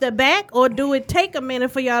off the back, or do it take a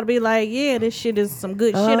minute for y'all to be like, yeah, this shit is some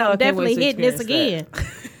good Oh, shit. I I'm can't definitely wait to hitting this again.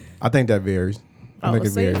 experience I think that varies. I Oh, think it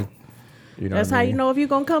see? varies. You know That's what I how mean? you know if you're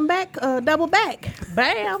gonna come back, double back.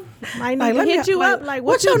 Bam. Might need Like, to let me- hit you like, up. Like,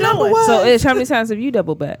 what what you your number doing? was? So, Ish, how many times have you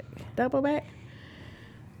double back? Double back?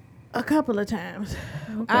 A couple of times.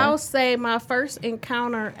 I'll say my first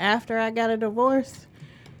encounter after I got a divorce,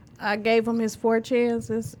 I gave him his 4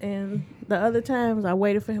 chances, and the other times I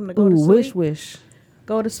waited for him to go to Ooh, sleep. wish.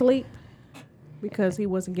 Go to sleep because he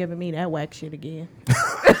wasn't giving me that whack shit again.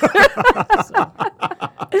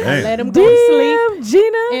 Damn. Let him go to sleep. Damn,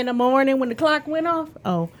 Gina. In the morning when the clock went off,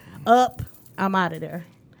 up, I'm out of there.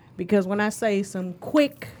 Because when I say some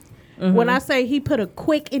quick, when I say he put a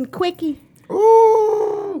quick in quickie,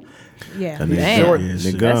 Ooh. yeah, That nigga Damn. short. The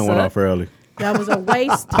Shit. gun went up. off early. that was a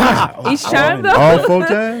waste. Each time, though. All 4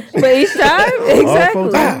 times? But each time? All 4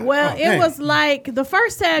 Exactly. times? Well, it was like the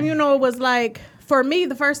first time, it was like, for me,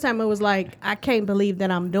 the first time it was like, I can't believe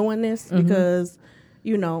that I'm doing this because,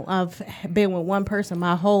 I've been with one person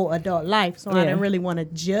my whole adult life. So I Yeah. didn't really want to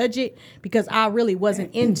judge it because I really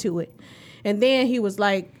wasn't into it. And then he was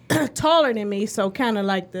like taller than me. So kind of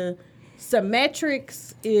like the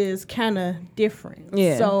symmetrics is kind of different.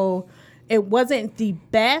 Yeah. So it wasn't the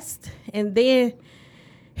best. And then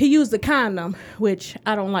he used a condom, which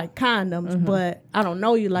I don't like condoms, but I don't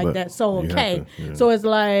know you like But that. So you have okay. to, yeah. So it's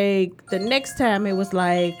like the next time it was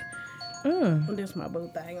like, this my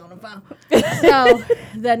boo thing on the phone. So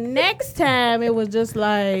the next time it was just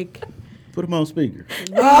like, Put him on speaker.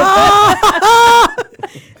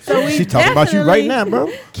 so we She talking about you right definitely now,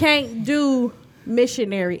 bro. can't do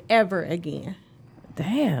missionary ever again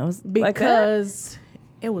Damn. it was like that? because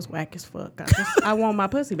it was whack as fuck. I want my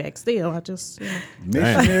pussy back still. I just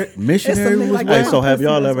Missionary was like whack. that. So have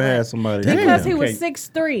y'all ever had somebody? because he Okay. was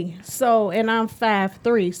 6'3", so and I'm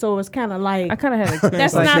 5'3", so it's kind of like I kind of had an experience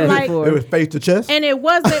That's like not that like- before. It was face to chest. and it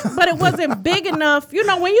wasn't big enough.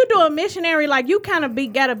 When you do a missionary, like you kind of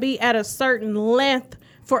gotta be at a certain length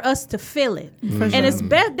for us to feel it, and it's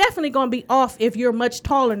definitely gonna be off if you're much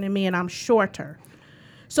taller than me and I'm shorter.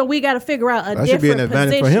 So we got to figure out a That different should be an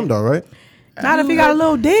advantage position. for him, though, right? Not if he got a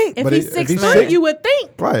little dick. If But he's if 6 he's foot, six- you would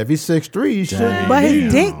think. Right. If he's 6'3", he should. But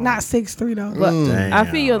his dick not 6'3" though. But I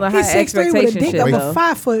feel you on the high He's 6'3" with a expectation dick shit, of though. a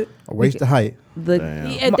 5 foot. A waste of height.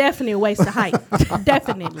 It definitely a waste of height.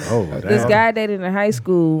 Definitely. Oh, This guy I dated in high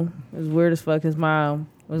school was weird as fuck. His mom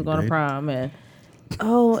was going to dated? prom, and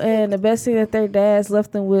and the best thing that their dads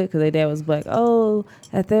left them with, because their dad was like,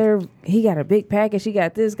 he got a big package, he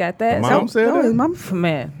got this, got that. Mom said No, his that? mom.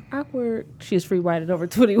 Man, awkward. She was free whited over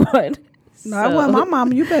 21. No, it wasn't my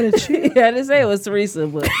mom. You better chill. Yeah, I didn't say it was Teresa,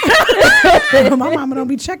 but My mama don't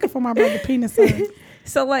be checking for my brother penis size.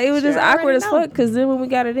 so like it was just Sure, awkward already as know. fuck. Because then when we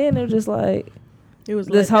got it in, it was just like It was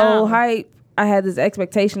this let whole down. hype. I had this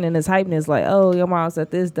expectation and this hypeness, like, oh, your mom's at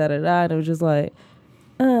this, da da da. And it was just like,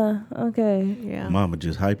 okay, Yeah. Mama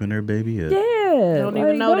just hyping her baby up. yeah. Don't like,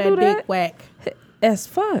 even know don't that do dick whack. As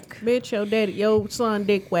fuck. Bitch, your son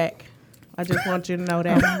dick whack. I just want you to know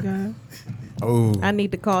that. Oh my God. Oh, I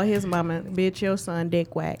need to call his mama, bitch, your son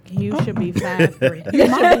dick whack. You should be 5'3". You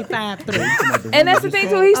should be 5'3". And that's the thing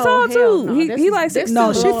too. He's tall too. No. He like this 6'2". No,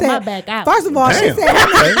 is she blowing my said. back out. First of all, she Damn.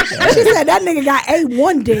 said that nigga got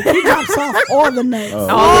A1 dick. He drops off all the nuts.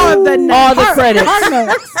 all the credits. Her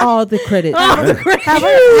nuts. All the credits. Have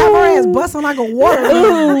her ass busting like a water.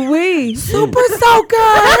 Ooh wee. Super soaker.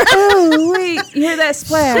 Ooh wee. You hear that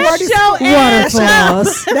splash? Shut your ass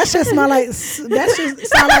Waterfalls. That shit smell like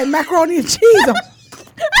sound like macaroni and cheese.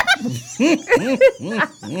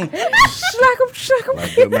 Shlack 'em.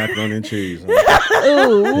 Like good macaroni and cheese. Huh?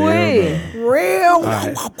 Ooh wee. Real.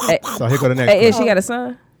 so here go the next. Hey, and one. she got a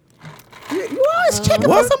son. You always checking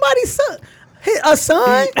for somebody's son. A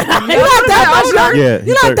son? You not that much younger. Yeah,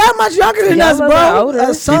 You not that much younger than Y'all us, a bro. little older.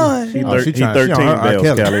 A son. He Oh, she 13 on her R. bells,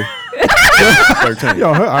 Kelly. Kelly. 13.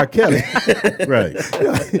 Yo, her R. Kelly. Right.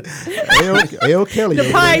 L. Kelly. The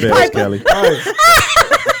Pied Bells, Piper. Kelly.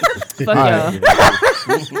 Fuck All y'all.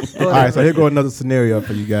 right. All right, so here go another scenario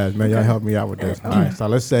for you guys, man. Y'all help me out with this. All right, so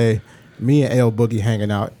let's say me and L Boogie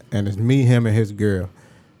hanging out, and it's me, him, and his girl.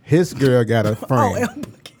 His girl got a friend.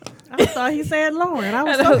 I thought he said Lauren. I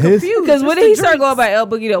was so His- confused. Because when It's the he started drinks. going by El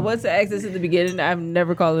Boogie, though, what's the access in the beginning? I'm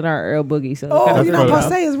never calling her El Boogie. So Oh, That's you're not for supposed the-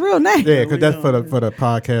 to say his real name. Yeah, because that's for the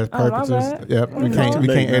podcast Oh, my purposes. bad. Yep, we can't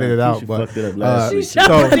Late edit it night. out. She But fucked it up last week. so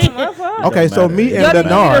my fault. okay, so me and Y'all didn't give me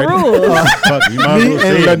the Leonard. rules. Fuck, you might as Me well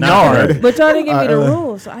say and it now, Leonard. right? But y'all didn't give me the Uh,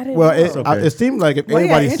 rules, so I didn't Well, know. It's okay. it seemed like if Well,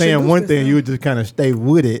 yeah, everybody's saying introduce one thing, yourself. you would just kind of stay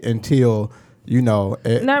with it until you know.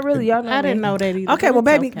 Not really. Y'all know I didn't me. know that either. Okay, well,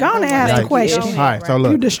 baby, go on and ask the Like, question. All right, so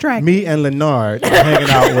look, You distracted. me and Leonard are hanging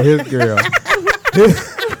out with his girl.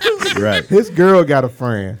 Right. His girl got a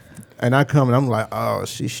friend, and I come and I'm like, oh,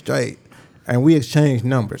 she's straight, and we exchange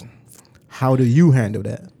numbers. How do you handle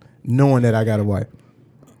that, knowing that I got a wife?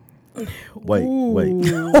 Wait.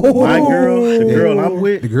 My girl, the girl I'm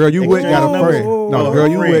with. The girl you with got a friend. No, the girl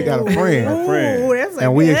you with got a A friend, friend.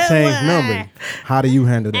 and we exchange numbers. How do you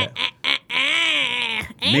handle that?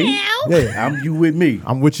 Me? Yeah. I'm you with me.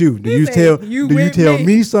 I'm with you. Do you said, tell? "You Do you with tell me."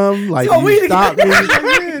 me something? Like, So do we you stop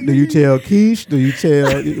me? Do you tell Keish? Do you tell?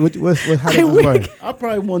 How does this work? I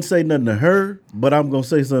probably won't say nothing to her, but I'm gonna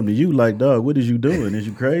say something to you. Like, dog, what is you doing? Is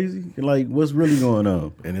you crazy? Like, what's really going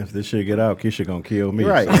on? And if this shit get out, Keisha gonna kill me.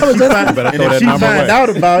 Right. So If she find, you better and throw if that she number find away. out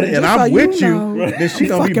about it, and Just so I'm you with know, you, then she I'm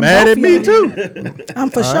gonna be fucking mad at both me of too. I'm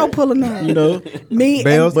for sure pulling up. You know, Me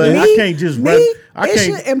Bells, and but me, I can't just me, run. I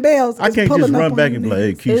Isha can't. and Bells. I is can't pulling just up run on back you and be like,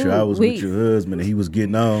 "Hey, niggas. Keisha, I was Wait. with your husband and he was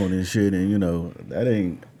getting on and shit," and you know that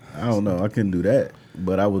ain't. I don't know. I couldn't do that,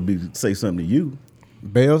 but I would say something to you.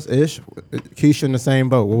 Bells, Ish, Keisha in the same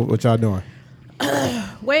boat. What y'all doing?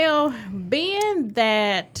 Well, being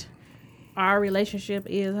that our relationship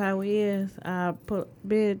is how it is, I put,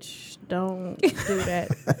 bitch, don't do that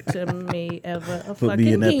to me ever a Put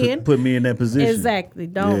me in fucking that. again. Put me in that position. Exactly.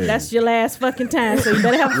 Don't. Yeah. That's your last fucking time. So you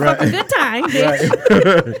better have a fucking good time,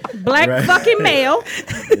 bitch. Right. Black Right. fucking male.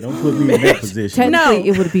 Yeah, don't put me in that position. Technically,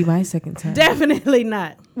 No. it would be my second time. Definitely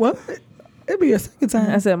not. What? It'd be your second I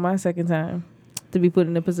time. said my second time to be put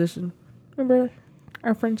in a position. Remember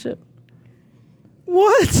our friendship?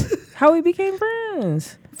 What? How we became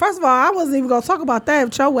friends. First of all, I wasn't even gonna talk about that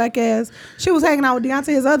with your whack ass. She was hanging out with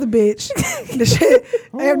Deontay's other bitch. The shit.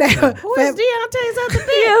 Who is Deontay's other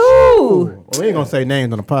bitch? Yeah, who? Well, we ain't gonna say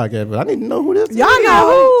names on the podcast, but I need to know who this is. Y'all Yeah,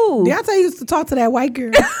 know. who? Deontay used to talk to that white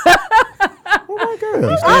girl. Oh my God.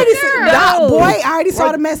 I already saw, No. boy, I already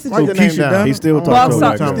saw the message. Write the name Keisha down. Dunn? He still I don't talk know to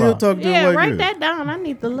what her. you're Still talking talk to Yeah, a white write girl. that down. I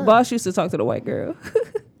need to look. Boss used to talk to the white girl. Man,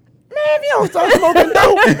 if you don't start smoking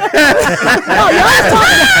dope.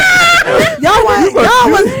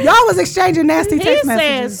 Y'all was exchanging nasty He text said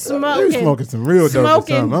messages. You smoking. smoking some real dope or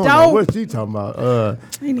Smoking something. I don't know dope. what she talking about.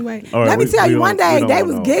 Anyway, All right, let me we- tell we you, one don't- we day they don't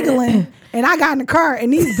was know. giggling, and I got in the car,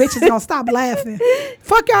 and these bitches gonna stop laughing.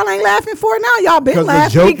 Fuck y'all ain't laughing for it now. Y'all been Because the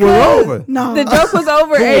laughing. joke was over. No, The joke was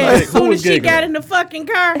over. Who and was As soon Who as she giggling? got in the fucking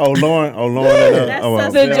car. Oh, Lauren. Oh, Lauren. That's oh,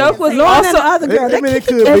 us. the joke was Lauren and also. the other girl. I mean, it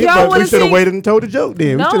could If be, y'all but we would've should have seen- waited and told the joke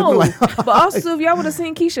then. We should have been No, like, but also if y'all would have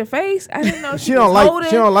seen Keisha's face, I didn't know She don't like-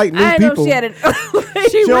 she don't like new I didn't people. know she had an.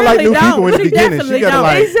 She don't really like new don't. people in the She beginning. She definitely gotta don't.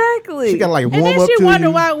 like- Exactly. she got to like And warm then up she to wonder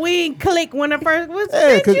you. why we ain't click when the first was.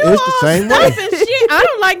 Yeah, 'cause you it's the all same way. stuff and shit. I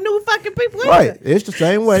don't like new fucking people. either. Right. It's the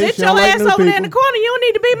same way. Sit She your don't like ass new over there in the people. corner. You don't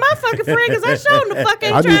need to be my fucking friend because I sure the fuck I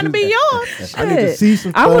ain't need trying to- to be yours. I need to Shit. see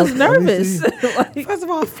some I was stuff. Let me nervous. see. Like, First of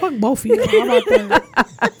all, fuck both of you. How about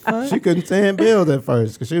that? She couldn't stand Bills at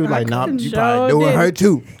first because she was like, nah, you Sure probably doing did. her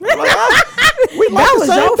too. I'm like, "Ah, We like That the was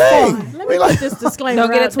same your thing. fault. Let We me like. put this disclaimer.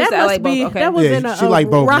 Don't get it out. twisted. That I must like both. be Okay. that was Yeah, in a, she like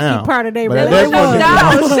both rocky now. part of their But at relationship.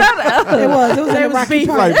 that No, shut up. It was in They the was rocky beefing. She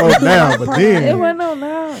part. like both now, but It then wasn't no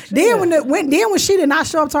now. Then when she did not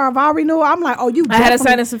show up to our vow renewal, I'm like, oh, you. I had a definitely-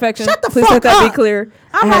 sinus infection. Shut the Please fuck let that up. be clear.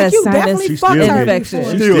 I'm I had like, a you sinus definitely She's fucked still her infection.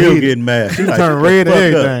 before. She's Still still heated. getting mad. she like, turned shut the red and fuck up.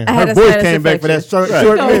 everything. I had Her a voice sinus came back for that short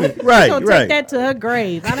Gonna- minute. she Right, gonna right. take that to her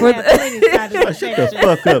grave. I For done had plenty of sinus Shut infections. the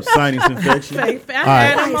fuck up, sinus infection. I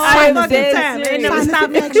had them all I'm fucking dead time. They serious. never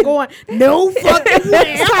stopped me from going, no fucking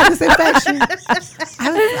way. Sinus infection. I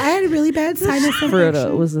had a really bad sinus For real though, it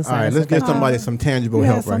infection. was the All right, sinus let's get infection. somebody some tangible You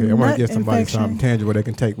help had right some here. I want nut to get somebody infection. something tangible they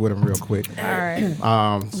can take with them real quick. All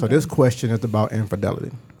right. So this question is about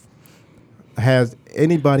infidelity. Has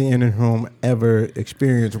anybody in the room ever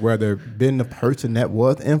experienced whether been the person that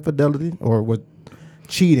was infidelity or was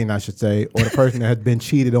cheating, I should say, or the person that has been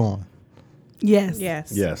cheated on? Yes.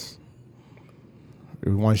 Yes. Yes.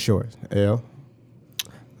 One short. L.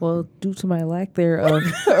 Well, due to my lack there of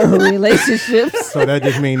relationships, So that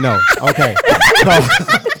just means no. Okay.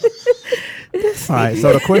 All right.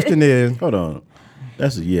 So the question is, Hold on.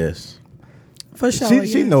 That's a yes. For sure.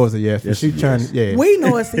 she yes. knows a yes, but Yes, she's trying. yes. Yeah. We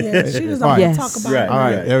know it's a yes. She just don't Right. want to Yes. talk about Right. it. All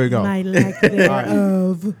right. There we go. My lack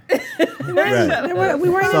thereof. Right. We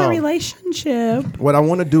weren't in So- a relationship. What I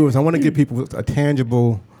want to do is I want to give people a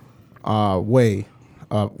tangible way,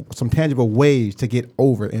 some tangible ways to get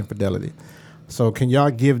over infidelity. So can y'all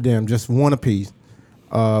give them just one apiece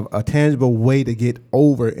of a tangible way to get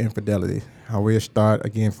over infidelity? I will start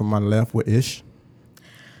again from my left with Ish.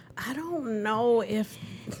 I don't know if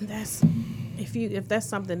that's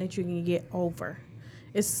something that you can get over.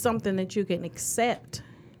 It's something that you can accept.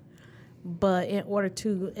 But in order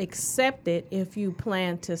to accept it, if you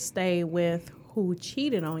plan to stay with who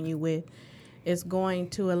cheated on you with, it's going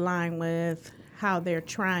to align with how they're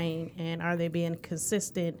trying and are they being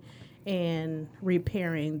consistent in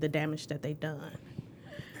repairing the damage that they've done.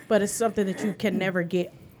 But it's something that you can never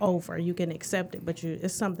get over. You can accept it, but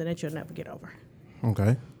it's something that you'll never get over.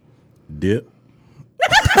 Okay. Dip.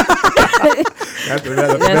 That's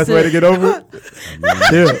the best way it. to get over it?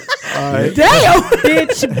 Yeah. All right. Damn,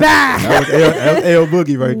 bitch, bye. That was L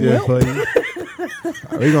Boogie right there for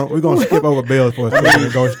you. We're gonna skip over Bells for a second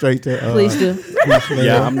and go straight to please do.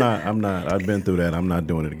 Yeah, I'm not. I've been through that. I'm not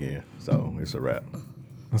doing it again. So it's a wrap.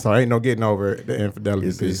 So ain't no getting over the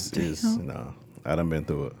infidelity piece. No. I done been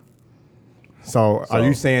through it. So are So-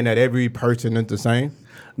 you saying that every person is the same?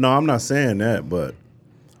 No, I'm not saying that, but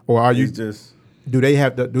Or are you it's just do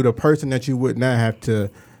the person that you would not have to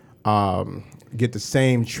get the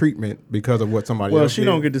same treatment because of what somebody well, else she did?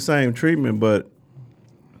 don't get the same treatment, but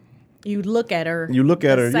You look at her. you look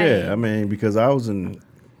at the her, same. yeah. I mean, because I was in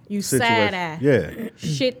You situation, side eye. yeah.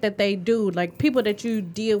 Shit that they do, like people that you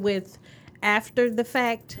deal with after the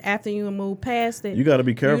fact, after you move past it. You gotta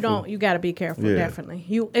be careful. You got to be careful. Yeah. Definitely.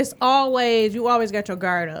 You always got your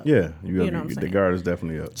guard up. Yeah, you know gotta what I'm the saying? guard is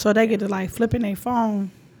definitely up. So they get to like flipping their phone,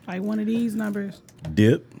 like one of these numbers,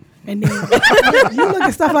 Dip. and then you look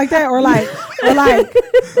at stuff like that, or like,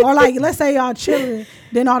 let's say y'all chilling,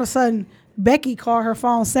 then all of a sudden Becky called her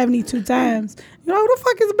phone 72 times. You know who the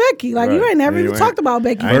fuck is Becky? Like you Right. ain't never And even you talked about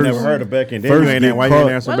Becky. I ain't First- never heard of Becky. And then first you ain't get why you caught. ain't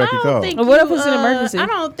answer Becky call. What if it's an emergency? I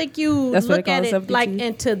don't think you That's what look they call at it, it 72. like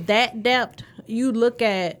into that depth. You look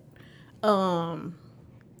at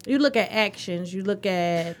actions. You look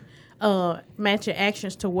at matching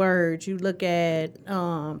actions to words. You look at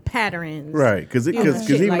patterns. Right, because Shit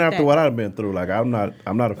even like after that. what I've been through, like I'm not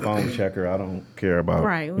a phone checker. I don't care about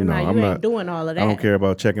Right. You know, Nah, I'm you not ain't doing all of I don't that. care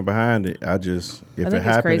about checking behind it. I just if think it it's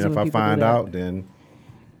happens, crazy if when I people do find that. out, then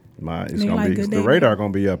it's They gonna like be good the day. radar gonna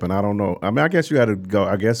be up, and I don't know. I mean, I guess you had to go.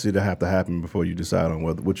 I guess it'd have to happen before you decide on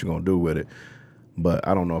what you're gonna do with it. But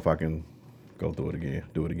I don't know if I can go through it again.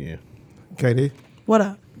 Do it again. KD, What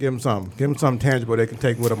up? give them something. Give them something tangible they can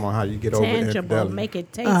take with them on how you get over Tangible. infidelity. Make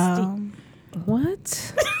it tasty.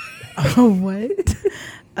 What? What?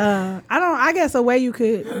 I guess a way you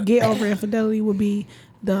could get over infidelity would be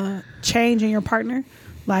the change in your partner.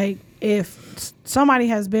 Like if somebody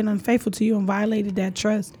has been unfaithful to you and violated that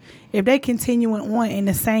trust, if they continuing on in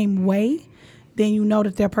the same way, then you know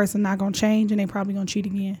that that person not gonna change and they probably gonna cheat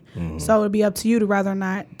again. So it'd be up to you to rather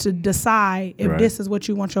not to decide if Right. this is what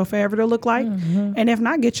you want your forever to look like, and if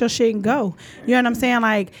not, get your shit and go. You know what I'm saying?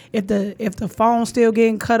 Like if the phone's still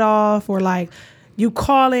getting cut off, or like you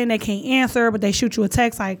call in, they can't answer, but they shoot you a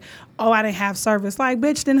text like, oh, I didn't have service. Like,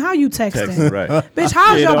 bitch, then how you texting? Right. Bitch,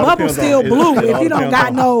 how's Yeah, it your all bubble depends still on- it blue all if you don't depends got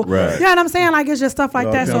on- no, Right. you know what I'm saying? Like, it's just stuff like It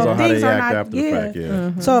all that. depends So on if how things they are act not, after the fact,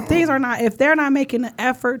 yeah. So if things are not, if they're not making an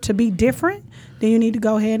effort to be different, then you need to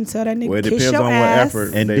go ahead and tell that nigga, Well, it kiss depends your on what ass.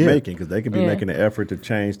 effort And they yeah. making, because they could be Yeah. making an effort to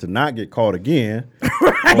change to not get caught again, or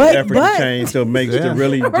But- effort but- to change to make Yeah. to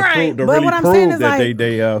really to Right. prove, to But really what I'm saying prove is, that like-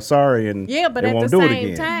 they sorry and Yeah, but they at won't the do it same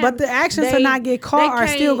again. time, But the actions to not get caught they are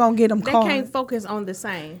still can't- gonna get them They caught. can't focus on the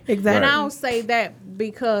same. Exactly. And I don't say that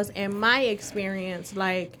because in my experience,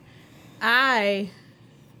 like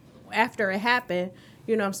after it happened,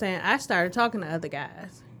 you know what I'm saying, I started talking to other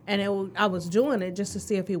guys. And I was doing it just to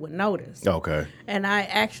see if he would notice. Okay. And I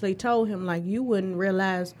actually told him, like, you wouldn't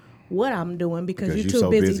realize what I'm doing because Because you're you too so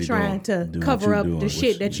busy busy trying doing to what cover you up doing, the what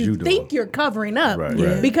shit that you you doing. think you're covering up. Right,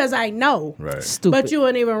 Yeah. right. Because I know. Right. Stupid. But you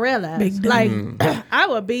wouldn't even realize. Big Like, I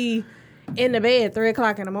would be in the bed 3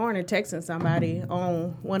 o'clock in the morning texting somebody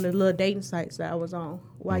on one of the little dating sites that I was on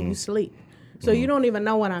while you sleep. So you don't even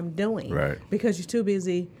know what I'm doing. Right. Because you're too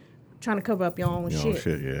busy trying to cover up your own You know, shit.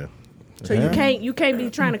 shit, yeah. So you can't be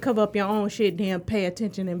trying to cover up your own shit, then pay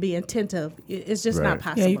attention and be attentive. It's just not Right.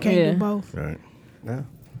 possible. Yeah, you can't Yeah. do both. Right. Yeah.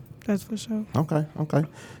 That's for sure. Okay.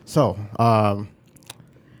 So,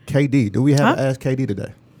 KD, do we have to ask KD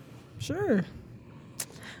today? Sure.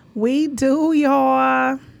 We do,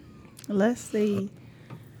 y'all. Let's see.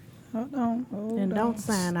 Hold on. And don't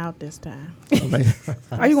sign out this time.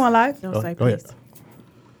 Are you going live? Don't say go ahead. please.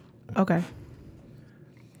 Okay.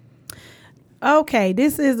 Okay,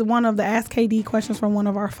 this is one of the Ask KD questions from one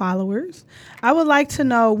of our followers. I would like to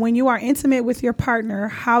know, when you are intimate with your partner,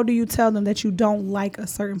 how do you tell them that you don't like a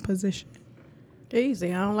certain position?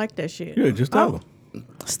 Easy. I don't like that shit. Yeah, just tell them.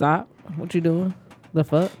 Stop. What you doing? The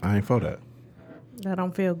fuck? I ain't for that. That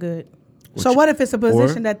don't feel good. So what if it's a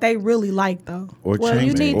position that they really like, though? Or Well, change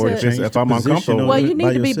you it. need Or to- just if I'm Position uncomfortable. on Well, it you need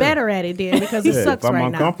by to be yourself. better at it then because it Yeah, sucks if I'm right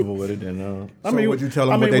now. uncomfortable with it, then would you tell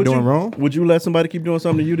them what they would doing you- wrong? Would you let somebody keep doing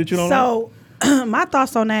something to you that you don't like? So my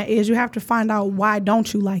thoughts on that is you have to find out, why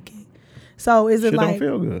don't you like it? So is it Shit like, don't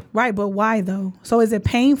feel good. right, but why though? So is it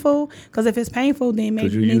painful? Because if it's painful, then maybe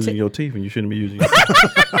Because you're you need using to. your teeth and you shouldn't be using your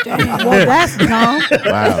Well, that's dumb.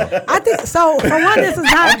 Wow. I think so. For one, this is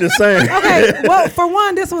not. I'm just saying. Okay, well, for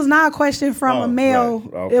one, this was not a question from Oh, a male.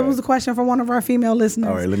 right. Okay. It was a question from one of our female listeners.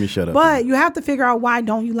 All right, let me shut up. But you have to figure out, why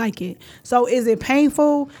don't you like it? So is it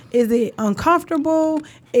painful? Is it uncomfortable?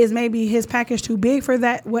 Is maybe his package too big for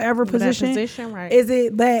that whatever For that position? position, right. Is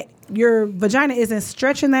it that your vagina isn't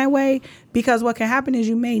stretching that way? Because what can happen is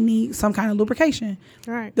you may need some kind of lubrication.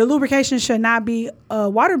 Right. The lubrication should not be a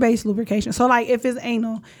water-based lubrication. So, like, if it's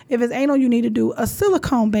anal, you need to do a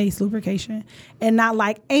silicone-based lubrication and not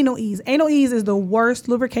like Anal Ease. Anal Ease is the worst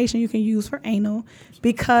lubrication you can use for anal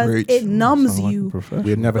because Preach. it numbs you.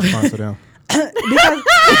 We'd never sponsor them. Because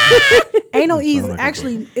Anal Ease like a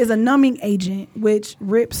actually is a numbing agent, which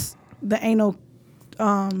rips the anal.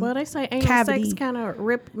 Well, they say anal Cavity. sex kind of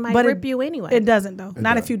might But rip you anyway. It doesn't though.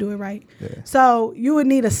 Not if you do it right. So you would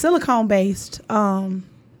need a silicone-based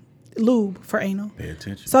lube for anal. Pay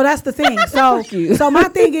attention. So that's the thing. So my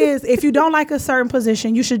thing is, if you don't like a certain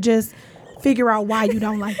position, you should just figure out why you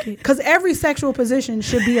don't like it. Because every sexual position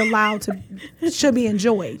should be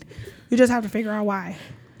enjoyed. You just have to figure out why.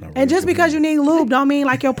 And just because you need lube don't mean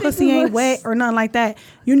like your pussy ain't wet or nothing like that.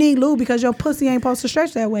 You need lube because your pussy ain't supposed to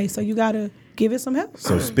stretch that way. So you gotta give it some help.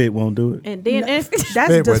 So spit won't do it. And then if That's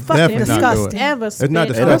Spit just would fucking definitely not do it. disgusting. ever It's not spit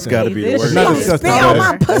disgusting. That's gotta be the this worst. It's not shit disgusting. Spit on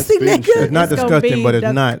my pussy, That's nigga. It's not gonna disgusting, be but it's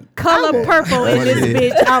the not. color purple in What this it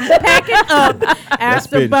is. bitch. I'm packing up after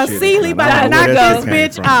spitting shit Basili is about not- I to don't know knock where that this shit came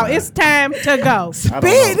bitch from, out. man. It's time to go.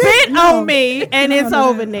 Spit Spit on me and it's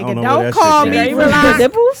over, nigga. know where Don't that call shit me. came from. Relax.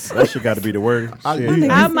 Nipples? That shit got to be the word.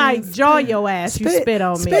 I might jaw your ass. You spit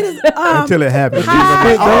on me. Spit is Until it happens.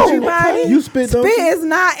 hi, don't you? everybody. You spit, don't Spit you? is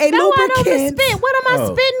not a No, I don't lubricant. spit. What am I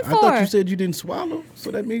spitting I thought you for? said you didn't swallow,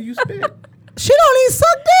 so that means you spit. She don't even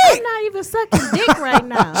suck I'm dick. not even sucking dick right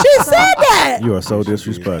now. She said that. You are so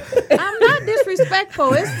disrespectful. I'm not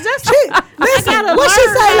disrespectful. It's just Listen, gotta what she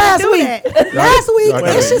learn said how to last do week? that. Last week, Wait,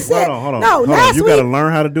 and she said, hold on. no, Hold on. last You week. got to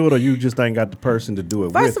learn how to do it, or you just ain't got the person to do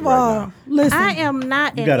it First with of right all, now. listen. I am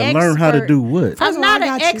not You an gotta expert. learn how to do what? First I'm of all, not I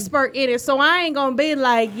an got you. expert in it, so I ain't gonna be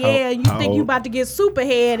like, yeah, you how think you old- about to get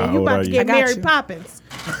superhead and how you old about are to you? get I got Mary you. Poppins.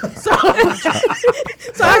 So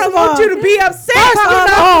I don't of want all- you to be upset. First You of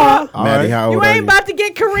know? all, All Maddie, right. how old You are ain't you? about to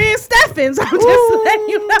get Corinne Steffens. I'm just letting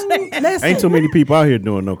you know that. listen. Ain't too many people out here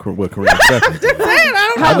doing no what Korean stuff. Just saying,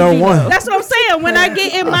 I don't I know one. That's what I'm saying. When I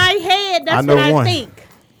get in my head, I that's know what I one. think.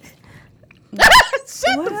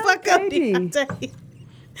 Shut the fuck up, KD? Deontay.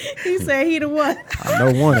 He said he the one. I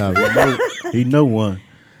know one of them. He know one.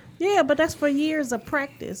 Yeah, but that's for years of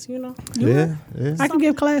practice, you know. Yeah. I can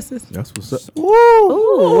give classes. That's what's up.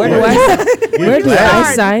 Ooh, where do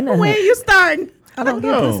I sign up? When you starting? I don't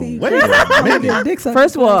get No, pussy. wait a I minute. get dick sucked.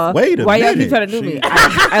 First of all, Wait a why y'all keep minute. trying to do me?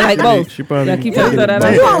 I like both. She probably Y'all keep trying to throw that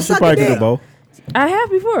out. You there. don't She suck probably a can do dick. both. I have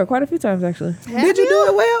before, quite a few times actually. Did you do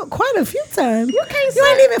it well? Quite a few times. You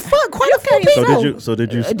ain't even fuck quite a few people. So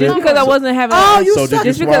did you spit? Just because I wasn't having, you So did you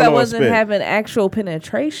just because I swallow or wasn't spit? having actual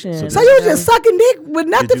penetration. So you was just sucking dick with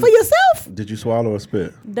nothing you- for yourself? Did you swallow or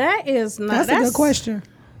spit? That is not. That's a good question.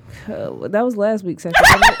 That was last week's session.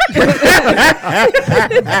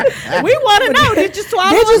 We want to know. Did you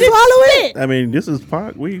swallow? Did you or swallow it? spit? I mean, this is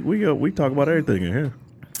pod. We talk about everything in here.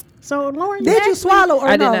 So Lauren, Did you swallow or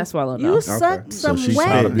I no? did not swallow. No. You sucked So some she wet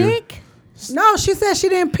swallowed it. dick. No, she said she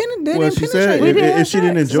didn't Well, she said penetrate. if she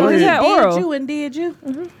didn't So enjoy is it, that oral? Did you and did you?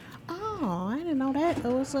 Oh, I didn't know that. It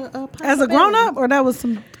was a As a grown up, or that was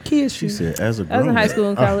some kid she shit? said as a I was grown in high school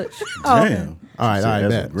and college. Damn. All right, She said as a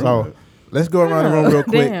bet. grown So up. let's go around the room real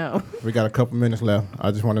quick. Damn. We got a couple minutes left.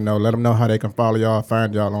 I just want to know, let them know how they can follow y'all,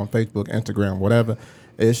 find y'all on Facebook, Instagram, whatever.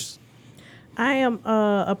 I am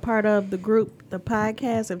a part of the group, the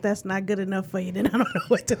podcast. If that's not good enough for you, then I don't know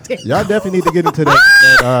what to tell you. Y'all definitely need to get into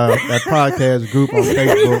that podcast group on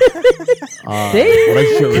Facebook.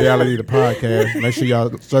 Relationship Reality, the podcast. Make sure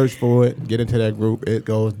y'all search for it. Get into that group. It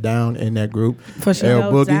goes down in that group. For sure.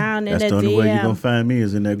 L Go Boogie. down in That's the the only way you're gonna DM. find me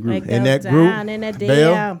is in that group. It In goes that group, down in the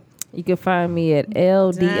Bell. DM. You can find me at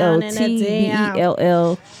Down in the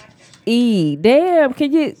LDOTBELLE. Damn,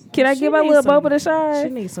 can I She get my needs little some- bubble to She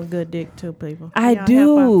shine? needs some good dick too, people. I Y'all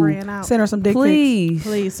do. help our friend out. Send her some dick pics. Please,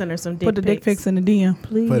 Please send her some dick Put the dick pics in the DM.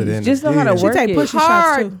 please, Put it in just the know how to DM. She work take it. push shots too.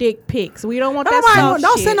 Hard dick pics. We don't want that Nobody, soft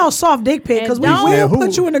don't shit. send no soft dick pic because we And will don't-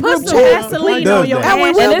 put you in the Put group some chat. Vaseline does on your that? And we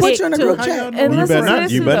ass. will And put this- you in the too. group How chat. y'all know? And You listen better to not.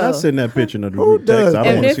 this You too, better not though. send that picture in the Who group text. does I don't that?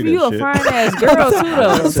 And want to if see you that a shit. fine ass girl too,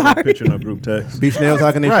 though. Send that picture in the group text. Beach Nails,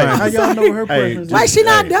 how can they Right. find How you? y'all know her Hey, preference? Like she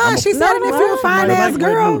not Hey, done. I'm a- She said if you're a fine ass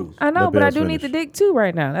girl. I know, Let but I Bells do finish. need the dick too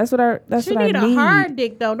right now. That's what I She need. need a hard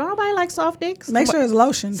dick though. Nobody like soft dicks. Make sure it's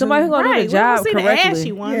lotion. Somebody who too. gonna Right. do We the don't job see the ashy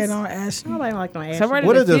correctly. ones. Yeah, don't ask. Nobody like no ashy. Somebody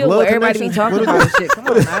What in is the this, field love where everybody be connection? talking What is about this? this shit. Come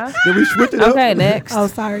on now. Did we switch it up? Okay, next. Oh,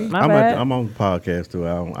 sorry. My bad. I'm on podcast too.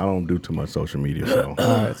 I don't do too much social media. So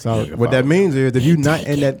All right, so what that means is if you're not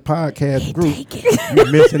in that podcast group,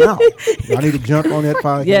 you're missing out. Y'all need to jump on that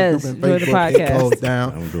podcast Yes, group and join the Facebook. It podcast. goes I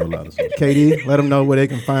down. don't do a lot of social. KD, let them know where they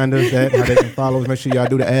can find us at, how they can follow us. Make sure y'all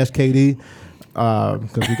do the Ask KD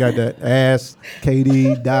because we got that Ask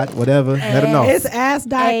KD dot whatever. Let them know. It's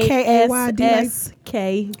ass.kayd.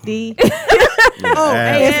 ASSKD. Oh,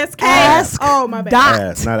 Ask Oh my bad. dot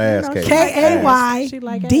ass, not ass. Kate. She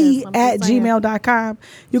like KAYD ass, I'm at just saying. gmail.com.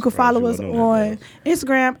 You can follow us you wouldn't know on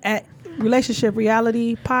Instagram at Relationship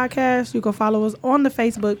Reality Podcast. You can follow us on the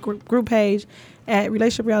Facebook group page at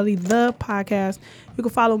Relationship Reality The Podcast. You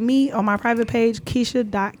can follow me on my private page,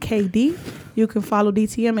 Keisha.kd. You can follow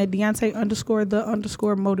DTM at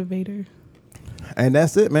Deontay_the_motivator. And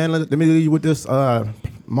that's it, man. Let me leave you with this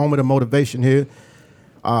moment of motivation here.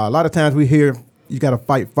 A lot of times we hear you got to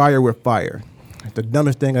fight fire with fire. It's the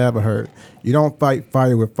dumbest thing I ever heard. You don't fight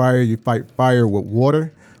fire with fire. You fight fire with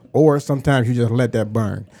water, or sometimes you just let that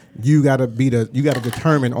burn. You got to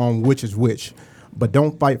determine on which is which. But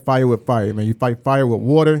don't fight fire with fire, man. You fight fire with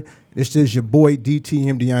water. This is your boy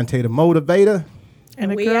DTM Deontay the Motivator.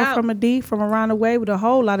 And a We girl out. from a D from around the way with a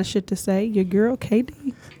whole lot of shit to say. Your girl,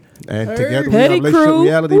 KD. And together we Petty have Relationship crew.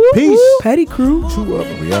 Reality. Woo, Peace. woo. Petty crew. Two of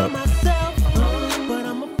them. We up. myself.